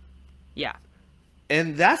 Yeah.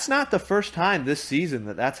 And that's not the first time this season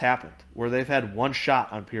that's happened, where they've had one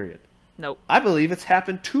shot on period. Nope. I believe it's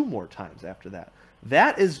happened 2 more times after that.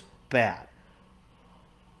 That is bad.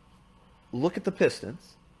 Look at the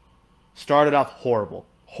Pistons. Started off horrible.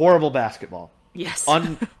 Horrible basketball. Yes.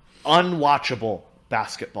 Unwatchable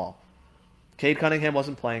basketball. Cade Cunningham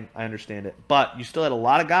wasn't playing. I understand it. But you still had a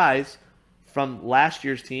lot of guys from last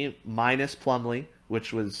year's team, minus Plumlee,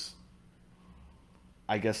 which was,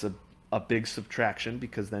 I guess, a big subtraction,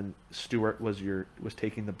 because then Stewart was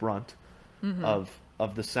taking the brunt of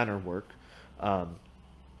the center work. But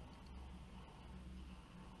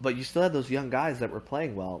you still had those young guys that were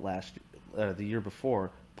playing well the year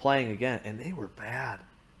before, playing again, and they were bad.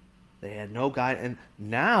 They had no guy, and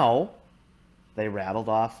now they rattled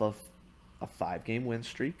off of a 5-game win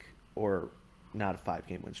streak, or not a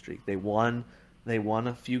 5-game win streak. They won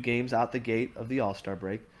a few games out the gate of the All-Star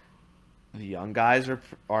break. The young guys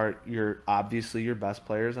are obviously your best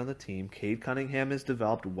players on the team. Cade Cunningham has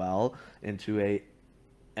developed well into a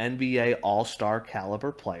NBA All-Star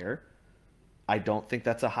caliber player. I don't think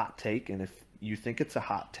that's a hot take, and if you think it's a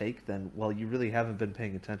hot take, then, well, you really haven't been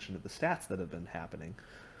paying attention to the stats that have been happening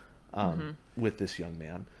with this young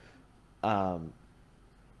man.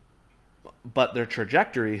 But their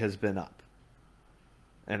trajectory has been up.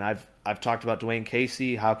 And I've talked about Dwayne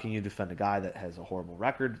Casey. How can you defend a guy that has a horrible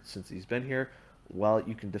record since he's been here? Well,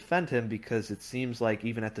 you can defend him because it seems like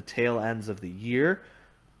even at the tail ends of the year,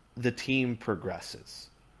 the team progresses.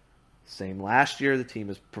 Same last year, the team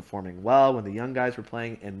is performing well when the young guys were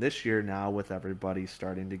playing, and this year now with everybody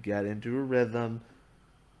starting to get into a rhythm,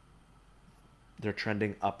 they're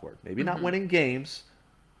trending upward. Maybe not winning games,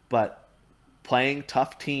 but playing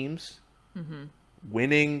tough teams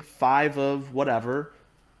winning 5 of whatever,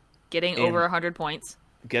 Getting and over 100 points.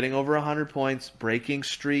 getting over 100 points, breaking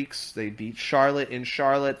streaks. They beat Charlotte in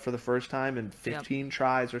Charlotte for the first time in Yep. 15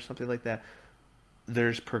 tries or something like that. There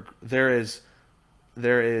is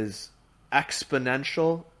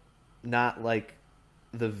exponential, not like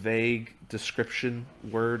the vague description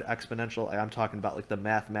word exponential. I'm talking about like the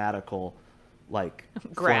mathematical like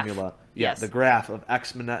Graph. formula. Yeah, Yes. the graph of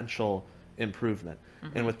exponential improvement.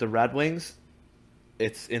 And with the Red Wings,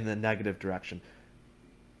 it's in the negative direction.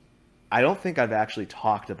 I don't think I've actually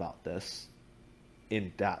talked about this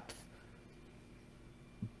in depth,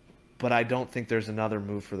 but I don't think there's another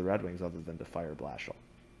move for the Red Wings other than to fire Blashill.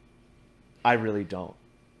 I really don't,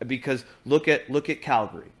 because look at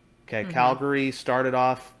Calgary. Okay, Calgary started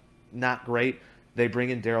off not great. They bring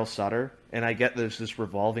in Daryl Sutter, and I get there's this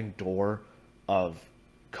revolving door of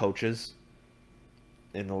coaches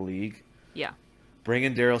in the league. Yeah. Bring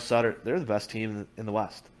in Daryl Sutter. They're the best team in the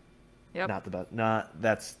West. Yep. Not the best. Not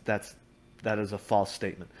that is a false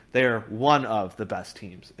statement. They are one of the best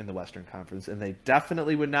teams in the Western Conference, and they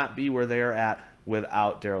definitely would not be where they are at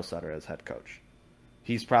without Daryl Sutter as head coach.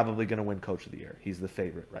 He's probably going to win Coach of the Year. He's the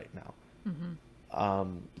favorite right now.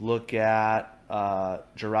 Look at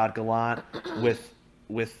Gerard Gallant with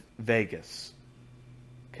Vegas.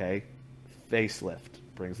 Okay, facelift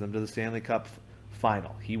brings them to the Stanley Cup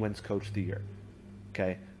final. He wins Coach of the Year.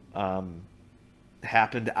 Okay.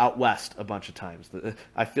 Happened out west a bunch of times.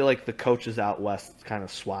 I feel like the coaches out west kind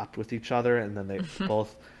of swapped with each other, and then they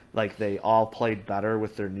both, like, they all played better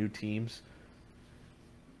with their new teams.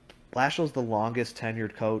 Blashill's the longest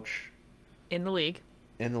tenured coach In the league.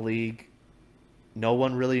 in the league. No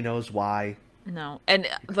one really knows why. No. And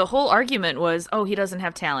the whole argument was, oh, he doesn't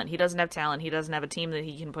have talent. He doesn't have talent. He doesn't have a team that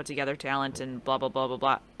he can put together talent and blah, blah, blah, blah,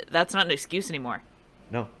 blah. That's not an excuse anymore.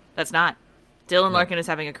 No. That's not. Dylan Larkin is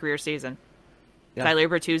having a career season. Yeah. Tyler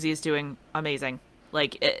Bertuzzi is doing amazing.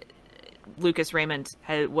 Like, Lucas Raymond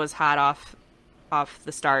was hot off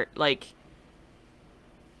the start. Like,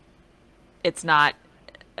 it's not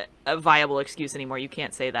a viable excuse anymore. You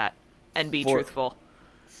can't say that and be truthful.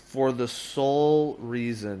 For the sole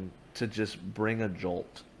reason to just bring a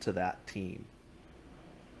jolt to that team.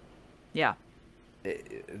 Yeah.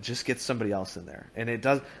 It just gets somebody else in there. And it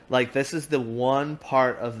does, like, this is the one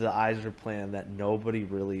part of the Yzer plan that nobody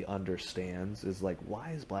really understands is, like, why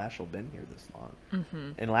has Blashill been here this long?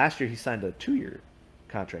 Mm-hmm. And last year he signed a 2-year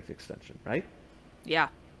contract extension, right? Yeah.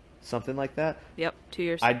 Something like that. Yep. 2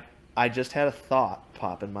 years. I just had a thought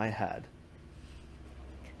pop in my head.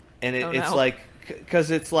 And it's no. like,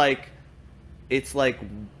 because it's like,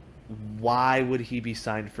 why would he be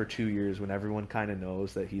signed for 2 years when everyone kind of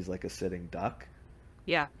knows that he's like a sitting duck?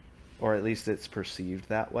 Yeah. Or at least it's perceived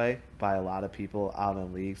that way by a lot of people out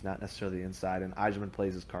in leagues, not necessarily inside. And Yzerman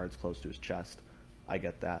plays his cards close to his chest. I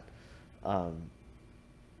get that.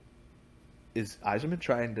 Is Yzerman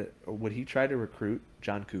trying to, or would he try to recruit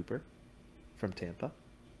John Cooper from Tampa?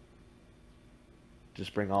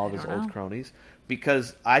 Just bring all of his old cronies?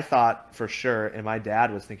 Because I thought for sure, and my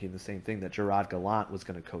dad was thinking the same thing, that Gerard Gallant was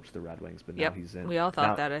going to coach the Red Wings, but now he's in. We all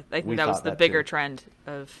thought now, that. I think that was the bigger trend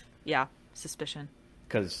of, suspicion.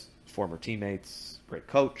 Because former teammates, great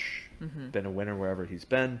coach, been a winner wherever he's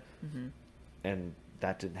been, and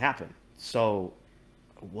that didn't happen. So,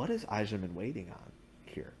 what is Yzerman waiting on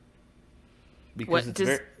here? Because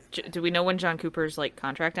do we know when John Cooper's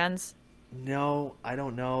contract ends? No, I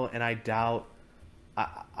don't know, and I doubt.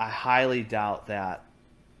 I highly doubt that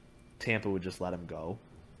Tampa would just let him go.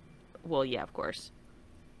 Well, yeah, of course.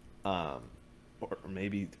 Or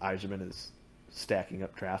maybe Yzerman is stacking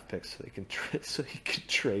up draft picks so he can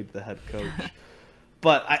trade the head coach.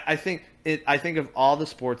 But I think of all the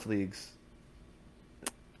sports leagues,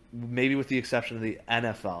 maybe with the exception of the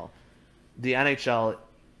NFL, the NHL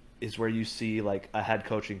is where you see like a head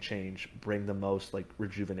coaching change bring the most like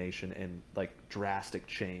rejuvenation and like drastic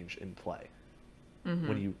change in play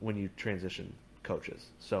when you transition coaches.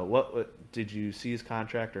 So what did you see his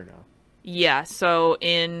contract or no? Yeah, so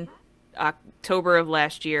in October of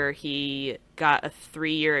last year, he got a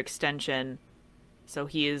 3-year extension. So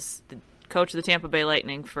he is the coach of the Tampa Bay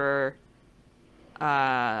Lightning for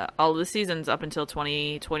all of the seasons up until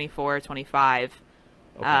 2024-25.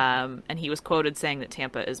 Okay. And he was quoted saying that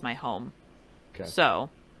Tampa is my home. Okay.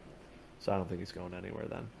 So I don't think he's going anywhere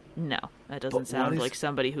then. No, that doesn't sound like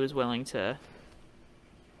somebody who is willing to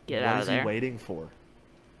get out of there. What is he waiting for?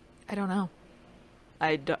 I don't know.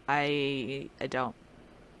 I don't.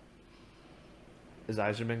 Is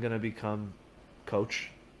Yzerman going to become coach,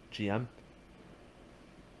 GM?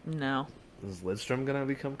 No. Is Lidstrom going to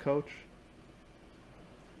become coach?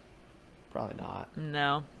 Probably not.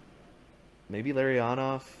 No. maybe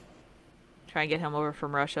Larionov. Try and get him over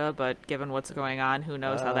from Russia, but given what's going on, who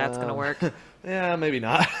knows how that's going to work. Yeah, maybe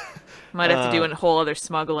not. Might have to do a whole other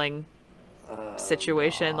smuggling Oh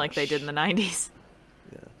situation like they did in gosh. the 90s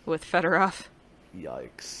Yeah. with Fedorov.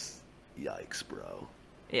 Yikes. Yikes, bro.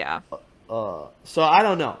 Yeah. So I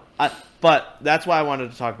don't know. But that's why I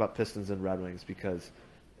wanted to talk about Pistons and Red Wings because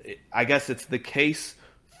I guess it's the case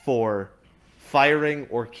for firing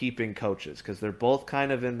or keeping coaches because they're both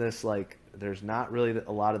kind of in this like there's not really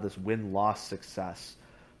a lot of this win-loss success.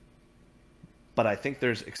 But I think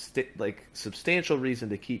there's like substantial reason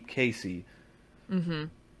to keep Casey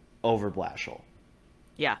over Blashill.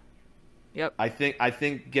 Yeah. Yep. I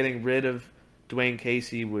think getting rid of Dwayne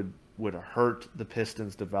Casey would hurt the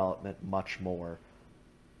Pistons' development much more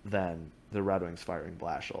than the Red Wings firing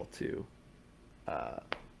Blashill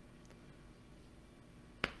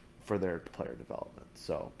for their player development.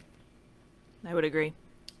 So, I would agree.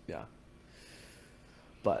 yeah.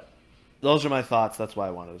 But those are my thoughts. That's why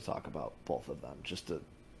I wanted to talk about both of them, just to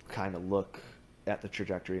kind of look at the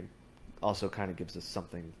trajectory. Also, kind of gives us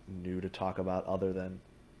something new to talk about other than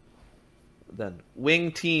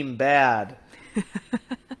wing team bad.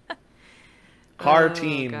 Car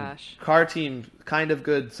Gosh. team kind of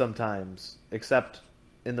good sometimes, except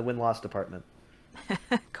in the win-loss department.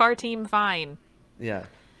 Car team fine. Yeah.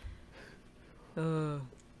 Ugh.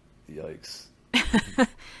 Yikes.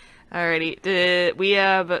 Alrighty. We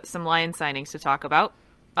have some Lion signings to talk about.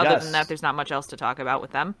 Other Yes. than that, there's not much else to talk about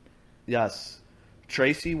with them. Yes.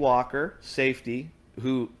 Tracy Walker, safety,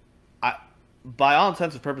 who, by all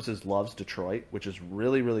intents and purposes, loves Detroit, which is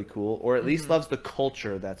really, really cool, or at least loves the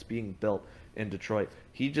culture that's being built in Detroit.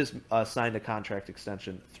 He just signed a contract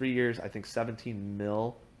extension, 3 years, I think 17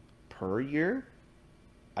 mil per year,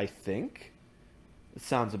 I think. It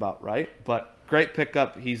sounds about right, but great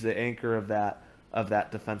pickup. He's the anchor of that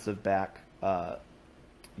defensive back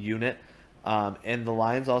unit. And the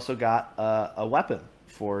Lions also got a weapon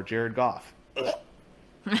for Jared Goff.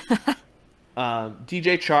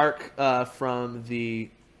 DJ Chark from the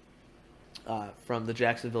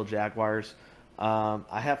Jacksonville Jaguars.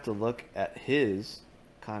 I have to look at his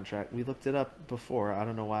contract. We looked it up before. I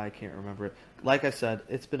don't know why I can't remember it. Like I said,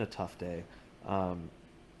 it's been a tough day.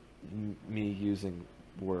 Me using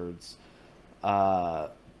words,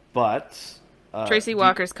 but Tracy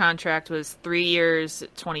Walker's contract was 3 years,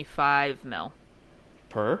 25 mil.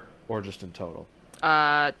 per or just in total.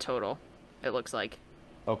 Total. It looks like.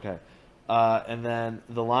 Okay. And then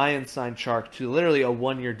the Lions signed Chark to literally a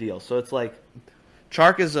 1-year deal. So it's like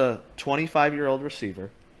Chark is a 25-year-old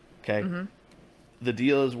receiver. Okay. Mm-hmm. The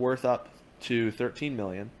deal is worth up to $13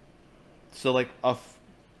 million. So like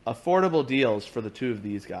affordable deals for the two of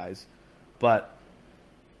these guys, but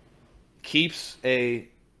keeps a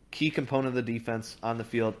key component of the defense on the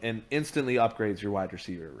field and instantly upgrades your wide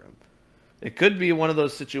receiver room. It could be one of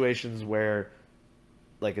those situations where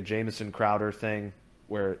like a Jamison Crowder thing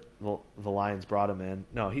where the Lions brought him in.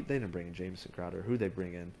 No, they didn't bring in Jamison Crowder. Who'd they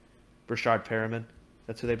bring in? Brashard Perriman.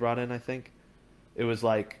 That's who they brought in, I think. It was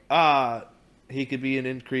like, he could be an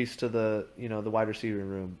increase to the wide receiver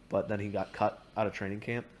room, but then he got cut out of training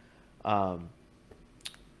camp.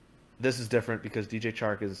 This is different because DJ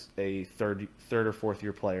Chark is a third or fourth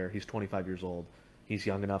year player. He's 25 years old. He's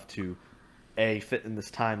young enough to A, fit in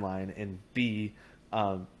this timeline, and B,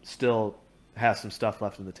 still has some stuff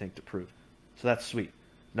left in the tank to prove. So that's sweet.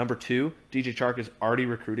 Number 2, DJ Chark is already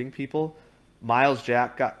recruiting people. Miles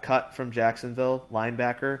Jack got cut from Jacksonville,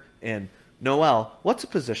 linebacker. And Noel, what's a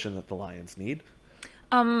position that the Lions need?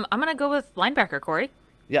 I'm gonna go with linebacker, Corey.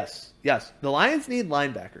 Yes. The Lions need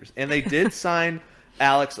linebackers. And they did sign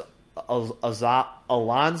Alex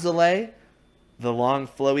Alonzale, the long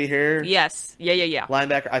flowy hair Yes. Yeah.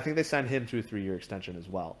 linebacker. I think they signed him to a 3-year extension as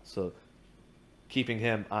well. So keeping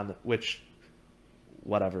him on which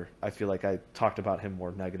whatever. I feel like I talked about him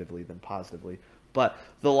more negatively than positively. But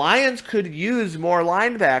the Lions could use more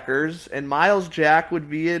linebackers, and Miles Jack would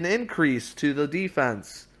be an increase to the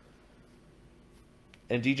defense.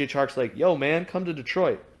 And DJ Chark's like, yo, man, come to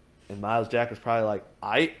Detroit. And Miles Jack is probably like,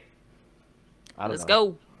 I don't Let's know.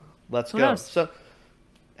 go. Let's Who go. knows? So,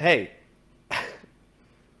 hey,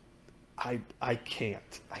 I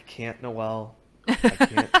can't, Noel. I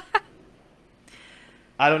can't.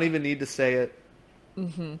 I don't even need to say it.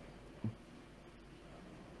 Mm-hmm.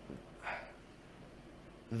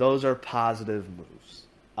 Those are positive moves.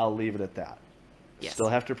 I'll leave it at that. Yes. Still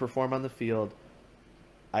have to perform on the field.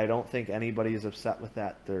 I don't think anybody is upset with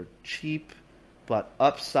that. They're cheap, but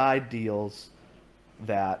upside deals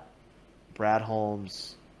that Brad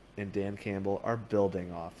Holmes and Dan Campbell are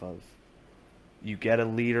building off of. You get a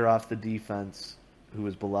leader off the defense, who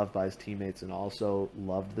was beloved by his teammates and also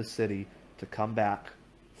loved the city, to come back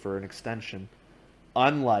for an extension,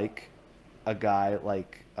 unlike a guy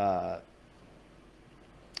like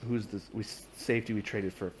who's this safety we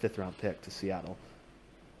traded for a 5th-round pick to Seattle,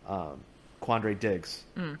 Quandre Diggs.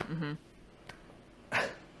 Mm-hmm.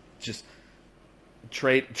 Just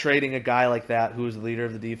trading a guy like that who was the leader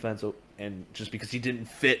of the defense, and just because he didn't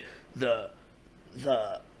fit the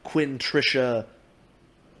Quinn Trisha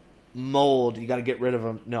mold, you got to get rid of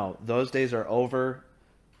him. No, those days are over.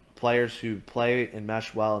 Players who play and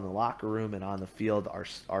mesh well in the locker room and on the field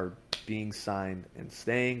are being signed and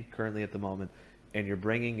staying currently at the moment, and you're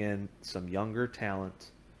bringing in some younger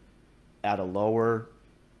talent at a lower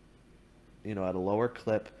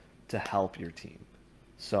clip to help your team.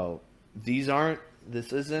 So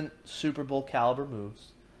this isn't Super Bowl caliber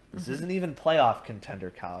moves. This isn't even playoff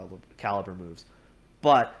contender caliber moves,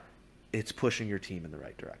 but it's pushing your team in the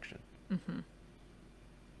right direction. Mm-hmm.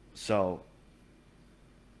 So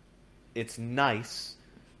it's nice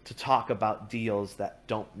to talk about deals that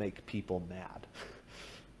don't make people mad.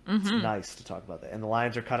 It's nice to talk about that. And the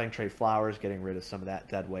Lions are cutting Trey Flowers, getting rid of some of that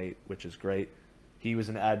dead weight, which is great. He was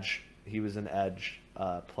an edge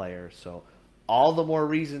player, so all the more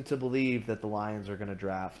reason to believe that the Lions are going to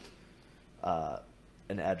draft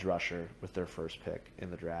an edge rusher with their first pick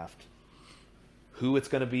in the draft. Who it's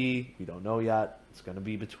going to be, we don't know yet. It's going to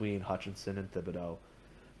be between Hutchinson and Thibodeau.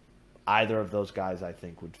 Either of those guys, I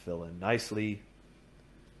think, would fill in nicely.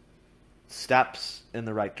 Steps in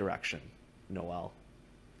the right direction, Noel.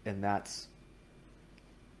 And that's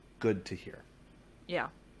good to hear. Yeah.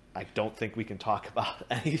 I don't think we can talk about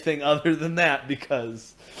anything other than that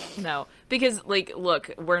because... No. Because, look,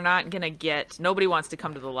 we're not going to get... Nobody wants to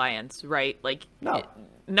come to the Lions, right? No.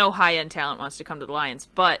 No high-end talent wants to come to the Lions.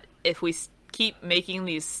 But if we keep making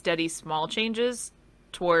these steady small changes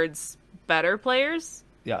towards better players...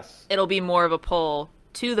 Yes. It'll be more of a pull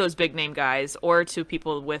to those big-name guys or to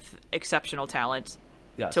people with exceptional talent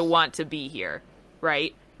to want to be here,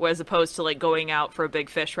 right? As opposed to, going out for a big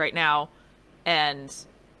fish right now and...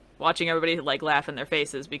 watching everybody laugh in their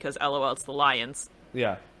faces because LOL, it's the Lions.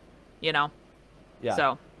 Yeah. Yeah.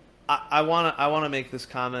 So I wanna make this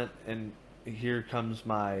comment, and here comes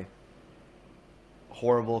my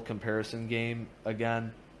horrible comparison game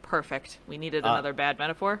again. Perfect. We needed another bad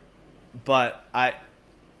metaphor. But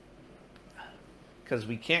because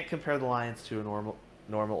we can't compare the Lions to a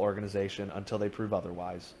normal organization until they prove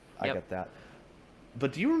otherwise. I get that.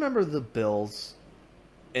 But do you remember the Bills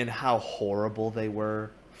and how horrible they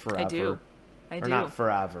were? Forever. I do. Or not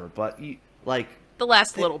forever, but the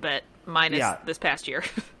last little bit, minus this past year.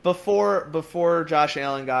 before Josh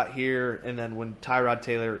Allen got here, and then when Tyrod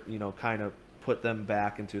Taylor, kind of put them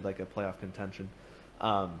back into a playoff contention,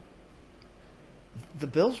 the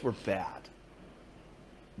Bills were bad.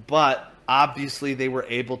 But obviously they were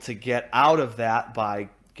able to get out of that by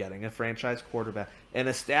getting a franchise quarterback and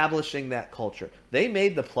establishing that culture. They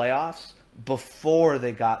made the playoffs before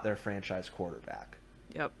they got their franchise quarterback.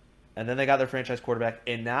 Yep. And then they got their franchise quarterback,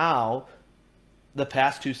 and now the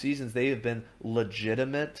past 2 seasons they have been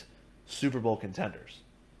legitimate Super Bowl contenders.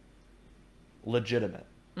 Legitimate.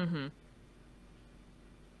 Mm-hmm.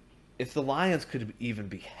 If the Lions could even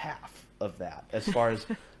be half of that, as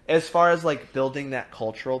far as building that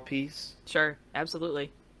cultural piece. Sure,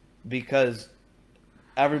 absolutely. Because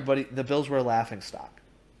the Bills were a laughingstock.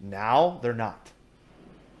 Now they're not.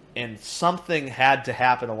 And something had to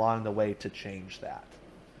happen along the way to change that.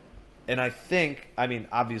 And I think,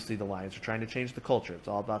 obviously the Lions are trying to change the culture. It's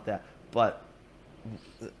all about that. But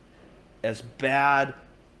as bad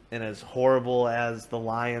and as horrible as the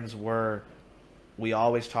Lions were, we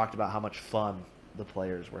always talked about how much fun the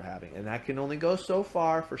players were having. And that can only go so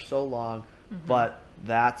far for so long. Mm-hmm. But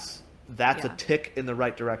that's a tick in the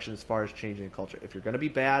right direction as far as changing the culture. If you're going to be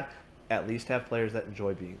bad, at least have players that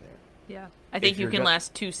enjoy being there. Yeah. I think you can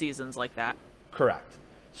last 2 seasons like that. Correct.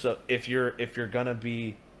 So if you're going to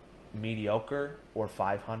be mediocre or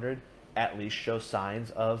 500, at least show signs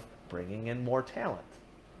of bringing in more talent.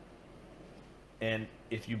 And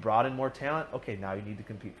if you brought in more talent, okay, now you need to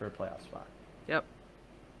compete for a playoff spot. Yep.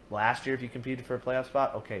 Last year, if you competed for a playoff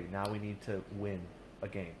spot, okay, now we need to win a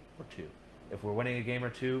game or 2. If we're winning a game or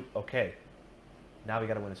 2, okay, now we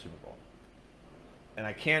got to win a Super Bowl. And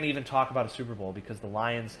I can't even talk about a Super Bowl because the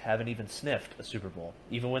Lions haven't even sniffed a Super Bowl,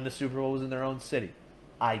 even when the Super Bowl was in their own city.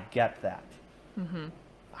 I get that. Mm-hmm.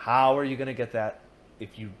 How are you going to get that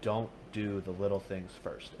if you don't do the little things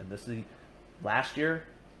first? And this is last year,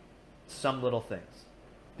 some little things.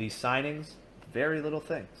 These signings, very little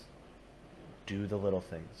things. Do the little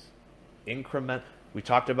things. We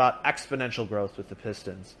talked about exponential growth with the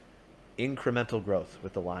Pistons. incremental growth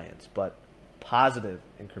with the Lions, but positive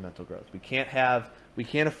incremental growth. We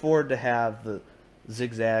can't afford to have the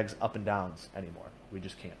zigzags up and downs anymore. We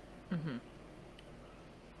just can't. Mm-hmm.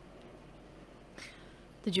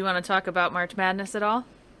 Did you want to talk about March Madness at all?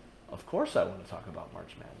 Of course I want to talk about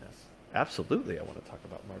March Madness. Absolutely I want to talk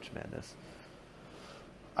about March Madness.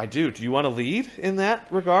 I do. Do you want to lead in that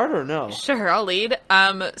regard or no? Sure, I'll lead.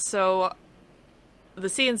 So the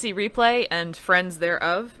CNC Replay and friends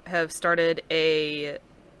thereof have started a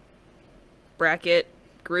bracket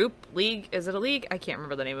group league. Is it a league? I can't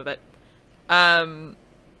remember the name of it.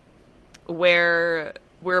 Where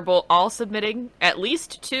we're all submitting at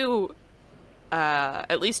least two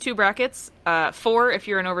brackets. 4 if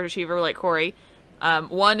you're an overachiever like Corey.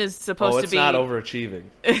 One is supposed to be. Oh, it's not overachieving.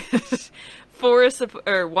 4 is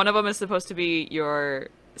one of them is supposed to be your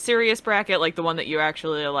serious bracket, like the one that you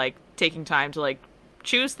actually like taking time to like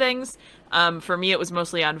choose things. For me, it was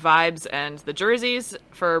mostly on vibes and the jerseys.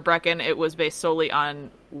 For Brecken, it was based solely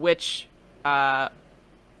on which mascot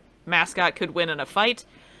could win in a fight.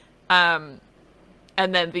 And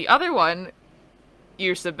then the other one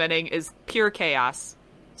you're submitting is pure chaos.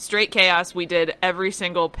 Straight chaos. We did every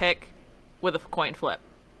single pick with a coin flip.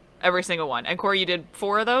 Every single one. And Corey, you did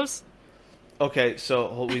 4 of those? Okay,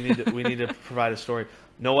 so we need to provide a story.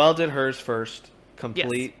 Noelle did hers first.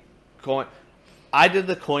 Complete coin. I did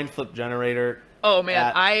the coin flip generator. Oh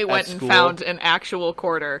man, I went and found an actual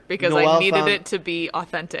quarter because I needed it to be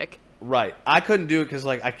authentic. Right. I couldn't do it because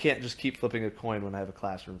like I can't just keep flipping a coin when I have a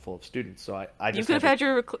classroom full of students. So I just you could have had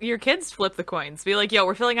your kids flip the coins. Be like, yo,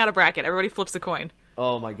 we're filling out a bracket. Everybody flips a coin.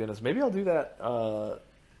 Oh my goodness. Maybe I'll do that.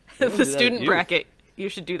 The student bracket. You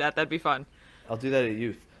should do that. That'd be fun. I'll do that at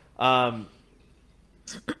youth.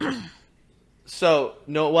 So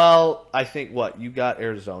Noelle, I think you got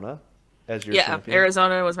Arizona as your champion.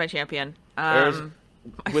 Arizona was my champion. My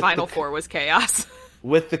final 4 was chaos.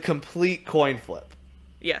 With the complete coin flip.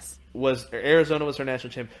 Yes. Arizona was her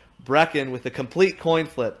national champion. Brecken, with the complete coin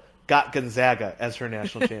flip, got Gonzaga as her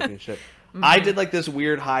national championship. Mm-hmm. I did like this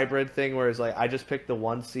weird hybrid thing where it's like I just picked the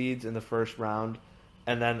 1 seeds in the first round,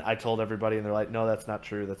 and then I told everybody, and they're like, no, that's not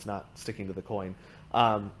true. That's not sticking to the coin.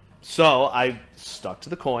 So I stuck to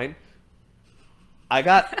the coin. I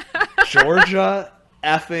got Georgia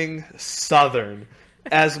effing Southern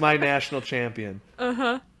as my national champion.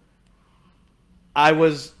 Uh-huh. I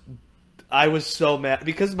was so mad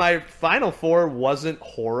because my Final 4 wasn't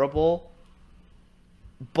horrible,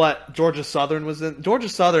 but Georgia Southern was in. Georgia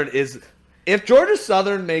Southern is. If Georgia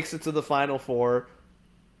Southern makes it to the Final 4,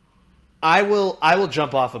 I will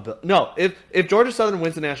jump off a building. No, if Georgia Southern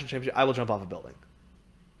wins the national championship, I will jump off a building.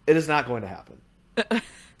 It is not going to happen.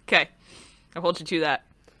 Okay, I'll hold you to that.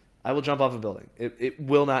 I will jump off a building. It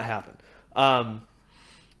will not happen. But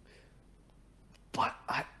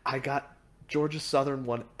I got Georgia Southern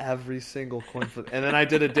won every single coin flip, and then I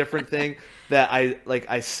did a different thing that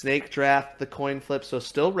I snake draft the coin flip, so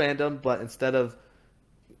still random, but instead of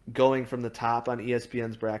going from the top on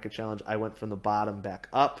ESPN's bracket challenge, I went from the bottom back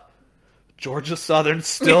up. Georgia Southern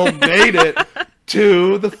still made it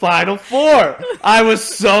to the Final 4. I was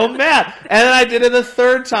so mad. And then I did it the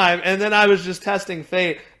third time, and then I was just testing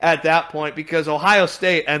fate at that point because Ohio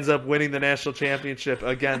State ends up winning the national championship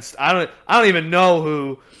against I don't even know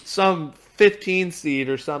who, some 15 seed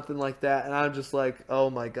or something like that, and I'm just like, oh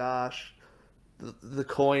my gosh, the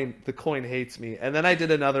coin hates me. And then I did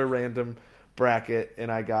another random bracket,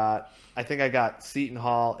 and I think I got Seton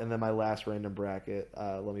Hall, and then my last random bracket,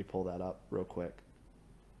 let me pull that up real quick,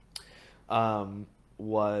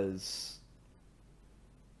 was,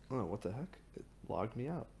 oh, what the heck? It logged me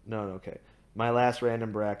out. No, okay. My last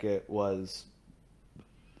random bracket was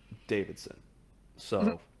Davidson.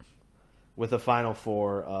 So, with a Final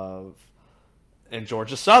 4 of, and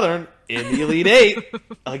Georgia Southern in the Elite 8,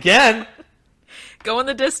 again. Going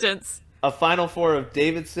the distance. A Final 4 of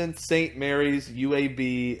Davidson, St. Mary's,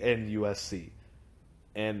 UAB, and USC.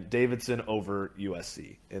 And Davidson over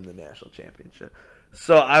USC in the national championship.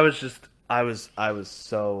 So I was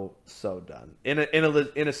so done.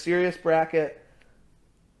 In a serious bracket,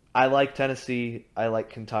 I like Tennessee, I like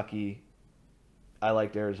Kentucky, I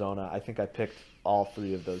liked Arizona. I think I picked all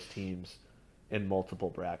 3 of those teams in multiple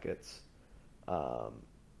brackets.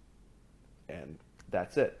 And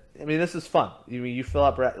that's it. I mean, this is fun. You fill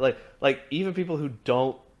out like even people who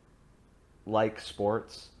don't like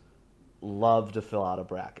sports love to fill out a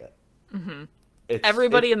bracket. Mm-hmm.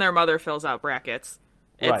 Everybody and their mother fills out brackets.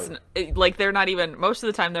 Like they're not even, most of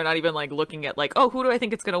the time they're not even like looking at like, oh, who do I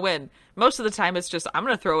think it's going to win? Most of the time it's just, I'm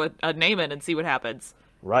going to throw a name in and see what happens.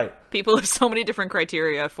 Right. People have so many different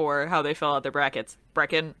criteria for how they fill out their brackets.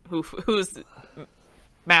 Brecken, who's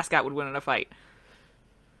mascot would win in a fight.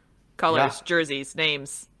 Colors, Yeah. jerseys,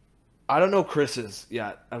 names. I don't know Chris's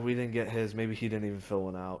yet. We didn't get his. Maybe he didn't even fill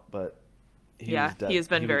one out, but he Yeah, was dead. he has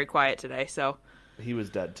been very quiet today, so. He was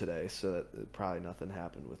dead today, so probably nothing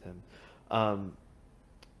happened with him. Um,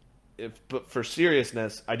 but for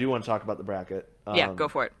seriousness, I do want to talk about the bracket. Yeah, go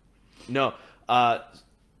for it. No,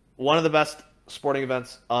 one of the best sporting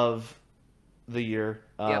events of the year.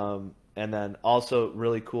 Yep. And then also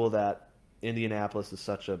really cool that Indianapolis is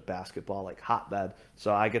such a basketball like hotbed.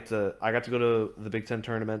 So I got to go to the Big Ten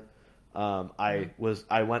tournament. I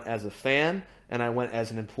went as a fan and I went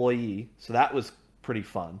as an employee, so that was pretty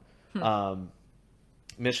fun.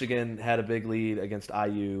 Michigan had a big lead against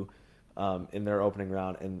IU in their opening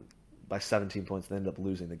round, and by 17 points they ended up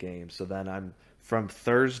losing the game. So then I'm from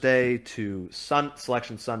Thursday to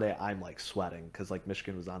Selection Sunday, I'm like sweating because like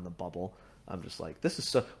Michigan was on the bubble. I'm just like, this is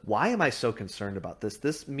so. Why am I so concerned about this?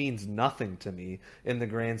 This means nothing to me in the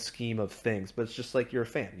grand scheme of things. But it's just like you're a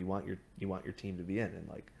fan. You want your team to be in, and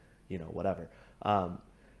like whatever.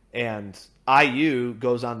 And IU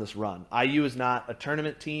goes on this run. IU is not a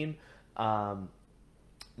tournament team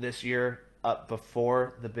this year.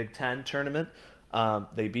 Before the Big Ten tournament,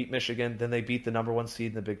 they beat Michigan. Then they beat the number 1 seed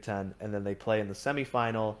in the Big Ten, and then they play in the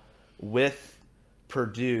semifinal with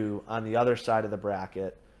Purdue on the other side of the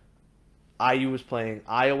bracket. IU was playing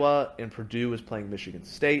Iowa, and Purdue was playing Michigan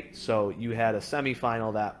State. So you had a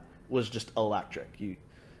semifinal that was just electric.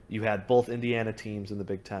 You had both Indiana teams in the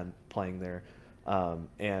Big Ten playing there,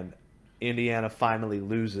 and Indiana finally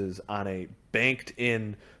loses on a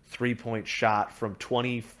banked-in 3-point shot from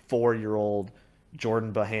 24-year-old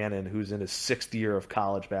Jordan Bohannon, who's in his 6th year of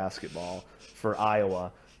college basketball for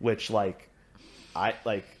Iowa. Which I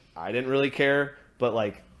didn't really care, but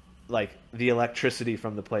like the electricity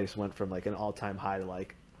from the place went from like an all-time high to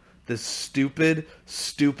like this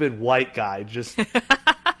stupid white guy just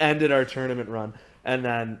ended our tournament run and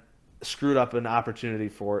then screwed up an opportunity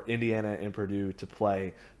for Indiana and Purdue to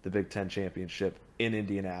play the Big Ten championship in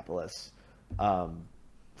Indianapolis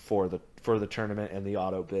for the tournament and the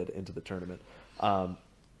auto bid into the tournament.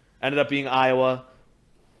 Ended up being Iowa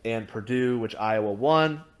and Purdue, which Iowa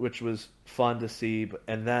won, which was fun to see.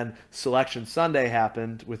 And then Selection Sunday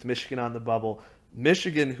happened with Michigan on the bubble.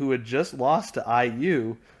 Michigan, who had just lost to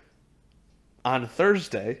IU on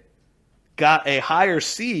Thursday, got a higher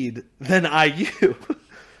seed than IU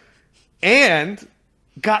and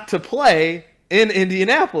got to play in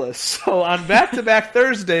Indianapolis. So on back-to-back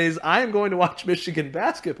Thursdays, I am going to watch Michigan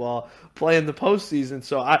basketball play in the postseason.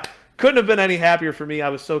 So I couldn't have been any happier for me. I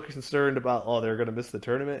was so concerned about, they're going to miss the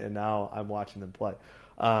tournament, and now I'm watching them play.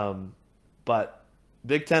 But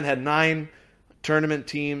Big Ten had 9 tournament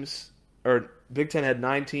teams, or Big Ten had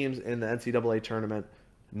 9 teams in the NCAA tournament,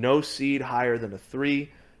 no seed higher than a 3.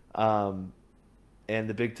 And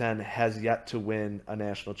the Big Ten has yet to win a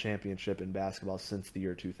national championship in basketball since the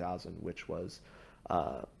year 2000, which was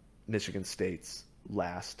Michigan State's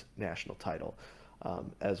last national title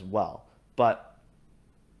as well. But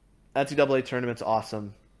NCAA tournament's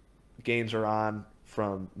awesome. Games are on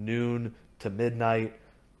from noon to midnight.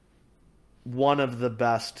 One of the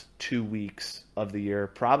best 2 weeks of the year.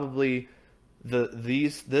 Probably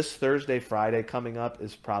this Thursday, Friday coming up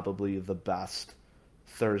is probably the best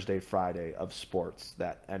Thursday, Friday of sports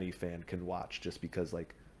that any fan can watch, just because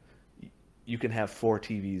like you can have 4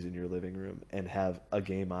 TVs in your living room and have a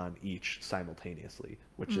game on each simultaneously,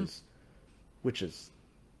 which is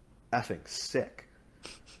effing sick.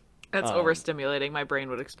 That's overstimulating. My brain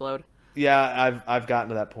would explode. Yeah, I've gotten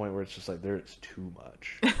to that point where it's just like there's too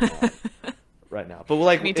much right now. But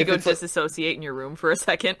like, you need to go disassociate in your room for a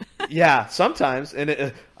second. Yeah, sometimes,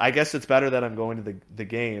 and I guess it's better that I'm going to the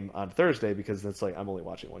game on Thursday because it's like I'm only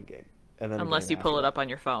watching one game, and then unless you pull it up on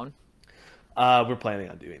your phone. We're planning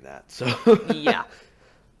on doing that. So yeah,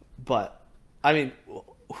 but I mean,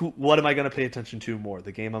 what am I going to pay attention to more,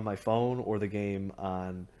 the game on my phone or the game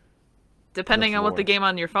on? Depending on what the game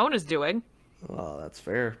on your phone is doing. Well, that's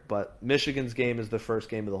fair. But Michigan's game is the first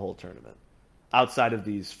game of the whole tournament, outside of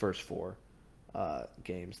these first 4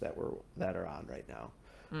 games that are on right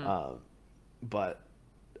now. But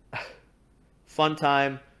fun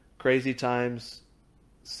time, crazy times.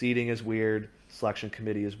 Seeding is weird. Selection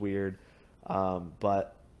committee is weird.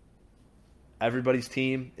 But everybody's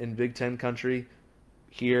team in Big Ten country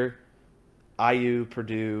here, IU,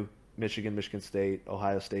 Purdue, Michigan, Michigan State,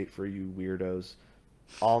 Ohio State for you weirdos,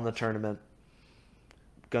 all in the tournament.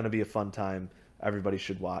 Going to be a fun time. Everybody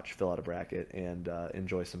should watch, fill out a bracket, and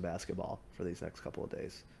enjoy some basketball for these next couple of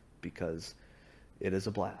days because it is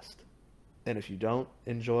a blast. And if you don't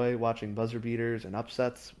enjoy watching buzzer beaters and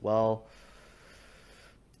upsets, well,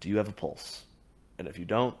 do you have a pulse? And if you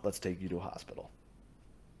don't, let's take you to a hospital.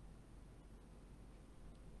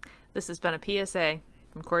 This has been a PSA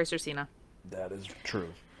from Corey Cercina. That is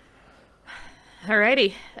true.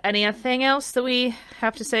 Alrighty. Anything else that we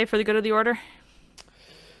have to say for the good of the order?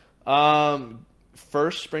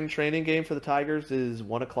 First spring training game for the Tigers is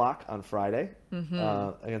 1 o'clock on Friday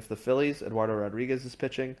against the Phillies. Eduardo Rodriguez is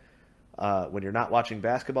pitching. When you're not watching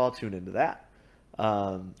basketball, tune into that.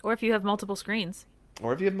 Or if you have multiple screens.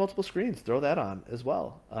 Or if you have multiple screens, throw that on as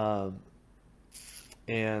well.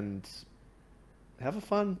 And have a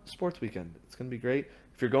fun sports weekend. It's going to be great.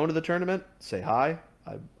 If you're going to the tournament, say hi.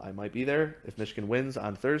 I might be there. If Michigan wins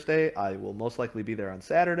on Thursday, I will most likely be there on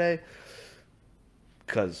Saturday.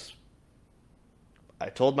 Because I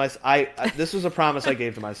told this was a promise I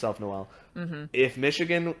gave to myself, Noelle. Mm-hmm. If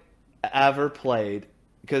Michigan ever played,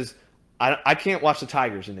 because I can't watch the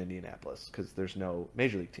Tigers in Indianapolis because there's no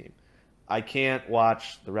major league team. I can't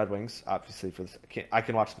watch the Red Wings, obviously. I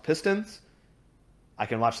can watch the Pistons. I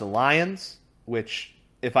can watch the Lions, which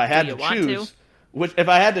if I had to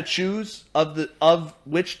choose of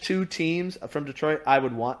which two teams from Detroit I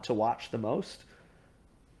would want to watch the most,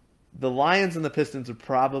 the Lions and the Pistons would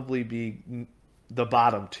probably be the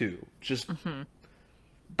bottom two.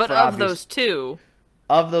 But of those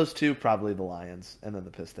two, probably the Lions and then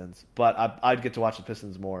the Pistons. But I'd get to watch the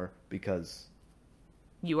Pistons more because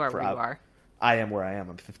you are where you are. I am where I am.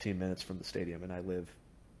 I'm 15 minutes from the stadium, and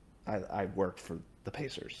I work for the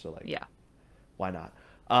Pacers. So yeah, why not?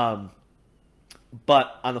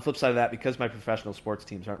 But on the flip side of that, because my professional sports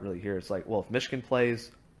teams aren't really here, it's like, well, if Michigan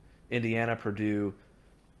plays, Indiana, Purdue,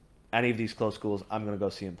 any of these close schools, I'm going to go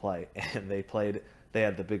see them play. And they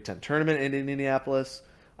had the Big Ten tournament in Indianapolis.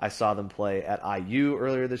 I saw them play at IU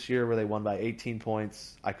earlier this year where they won by 18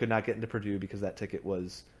 points. I could not get into Purdue because that ticket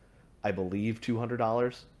was, I believe,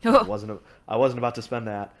 $200. I wasn't about to spend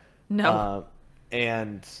that. No.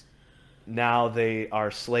 And now they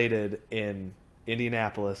are slated in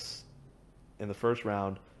Indianapolis in the first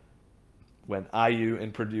round when IU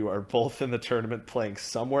and Purdue are both in the tournament playing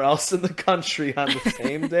somewhere else in the country on the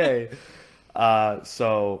same day.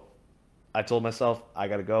 So I told myself I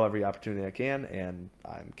got to go every opportunity I can, and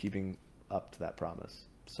I'm keeping up to that promise.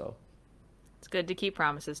 So it's good to keep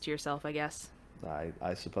promises to yourself, I guess.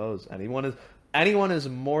 I suppose anyone is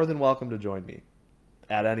more than welcome to join me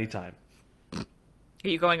at any time. Are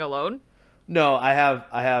you going alone? No, I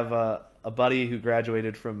have a buddy who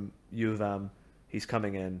graduated from U of M. He's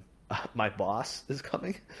coming in. My boss is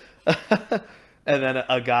coming. And then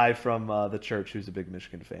a guy from the church who's a big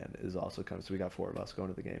Michigan fan is also coming. So we got 4 of us going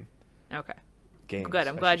to the game. Okay. Games, good.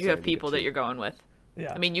 I'm glad you have people that you're going with.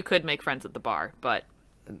 Yeah. I mean, you could make friends at the bar, but...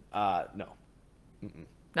 No. Mm-mm.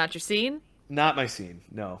 Not your scene? Not my scene.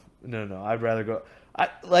 No. I'd rather go...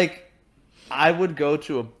 I would go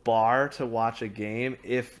to a bar to watch a game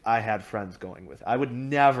if I had friends going with. I would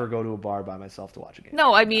never go to a bar by myself to watch a game.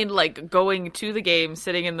 No, I mean, going to the game,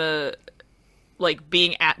 sitting in the...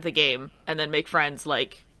 being at the game, and then make friends,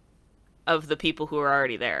 of the people who are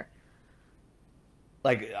already there.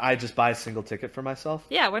 I just buy a single ticket for myself?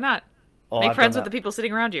 Yeah, why not? Make friends with the people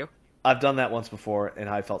sitting around you. I've done that once before, and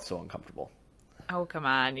I felt so uncomfortable. Oh, come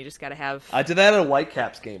on. You just gotta have... I did that at a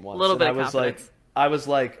Whitecaps game once. A little bit of confidence. I was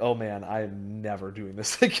like, oh man, I am never doing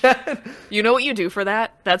this again. You know what you do for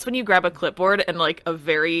that? That's when you grab a clipboard and a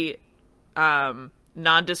very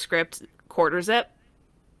nondescript quarter zip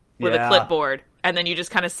with a clipboard. And then you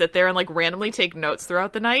just kind of sit there and randomly take notes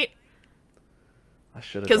throughout the night. I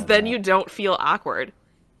should have. Because then you don't feel awkward.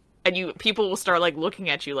 And people will start looking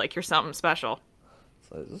at you like you're something special.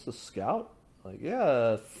 So, is this a scout?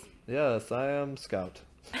 Yes, I am scout.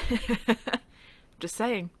 Just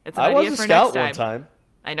saying, it's an idea for next time. I was a scout one time.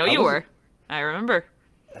 I know you were. I remember.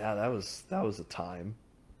 Yeah, that was a time.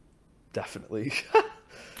 Definitely.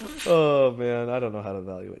 Oh man, I don't know how to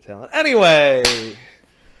evaluate talent. Anyway,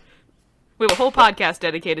 we have a whole podcast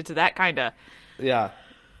dedicated to that kinda. Yeah.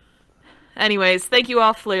 Anyways, thank you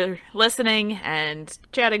all for listening and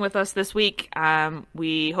chatting with us this week.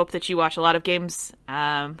 We hope that you watch a lot of games.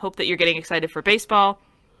 Hope that you're getting excited for baseball.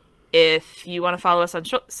 If you want to follow us on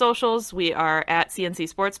socials, we are at CNC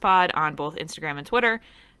Sports Pod on both Instagram and Twitter.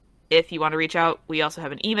 If you want to reach out, we also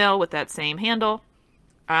have an email with that same handle.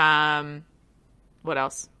 What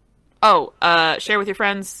else? Oh, share with your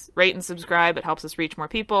friends, rate and subscribe. It helps us reach more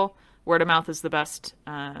people. Word of mouth is the best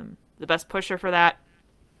pusher for that.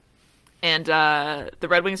 And the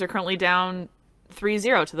Red Wings are currently down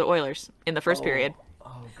 3-0 to the Oilers in the first period.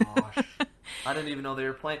 Oh, gosh. I didn't even know they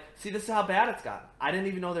were playing. See, this is how bad it's gotten. I didn't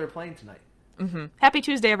even know they were playing tonight. Mm-hmm. Happy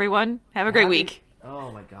Tuesday, everyone. Have a great week.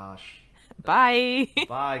 Oh, my gosh. Bye.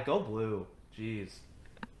 Bye. Go blue. Jeez.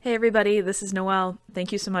 Hey everybody, this is Noelle.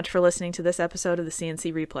 Thank you so much for listening to this episode of the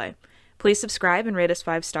CNC Replay. Please subscribe and rate us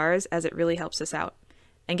 5 stars as it really helps us out.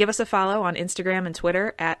 And give us a follow on Instagram and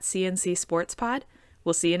Twitter at CNC Sports Pod.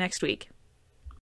 We'll see you next week.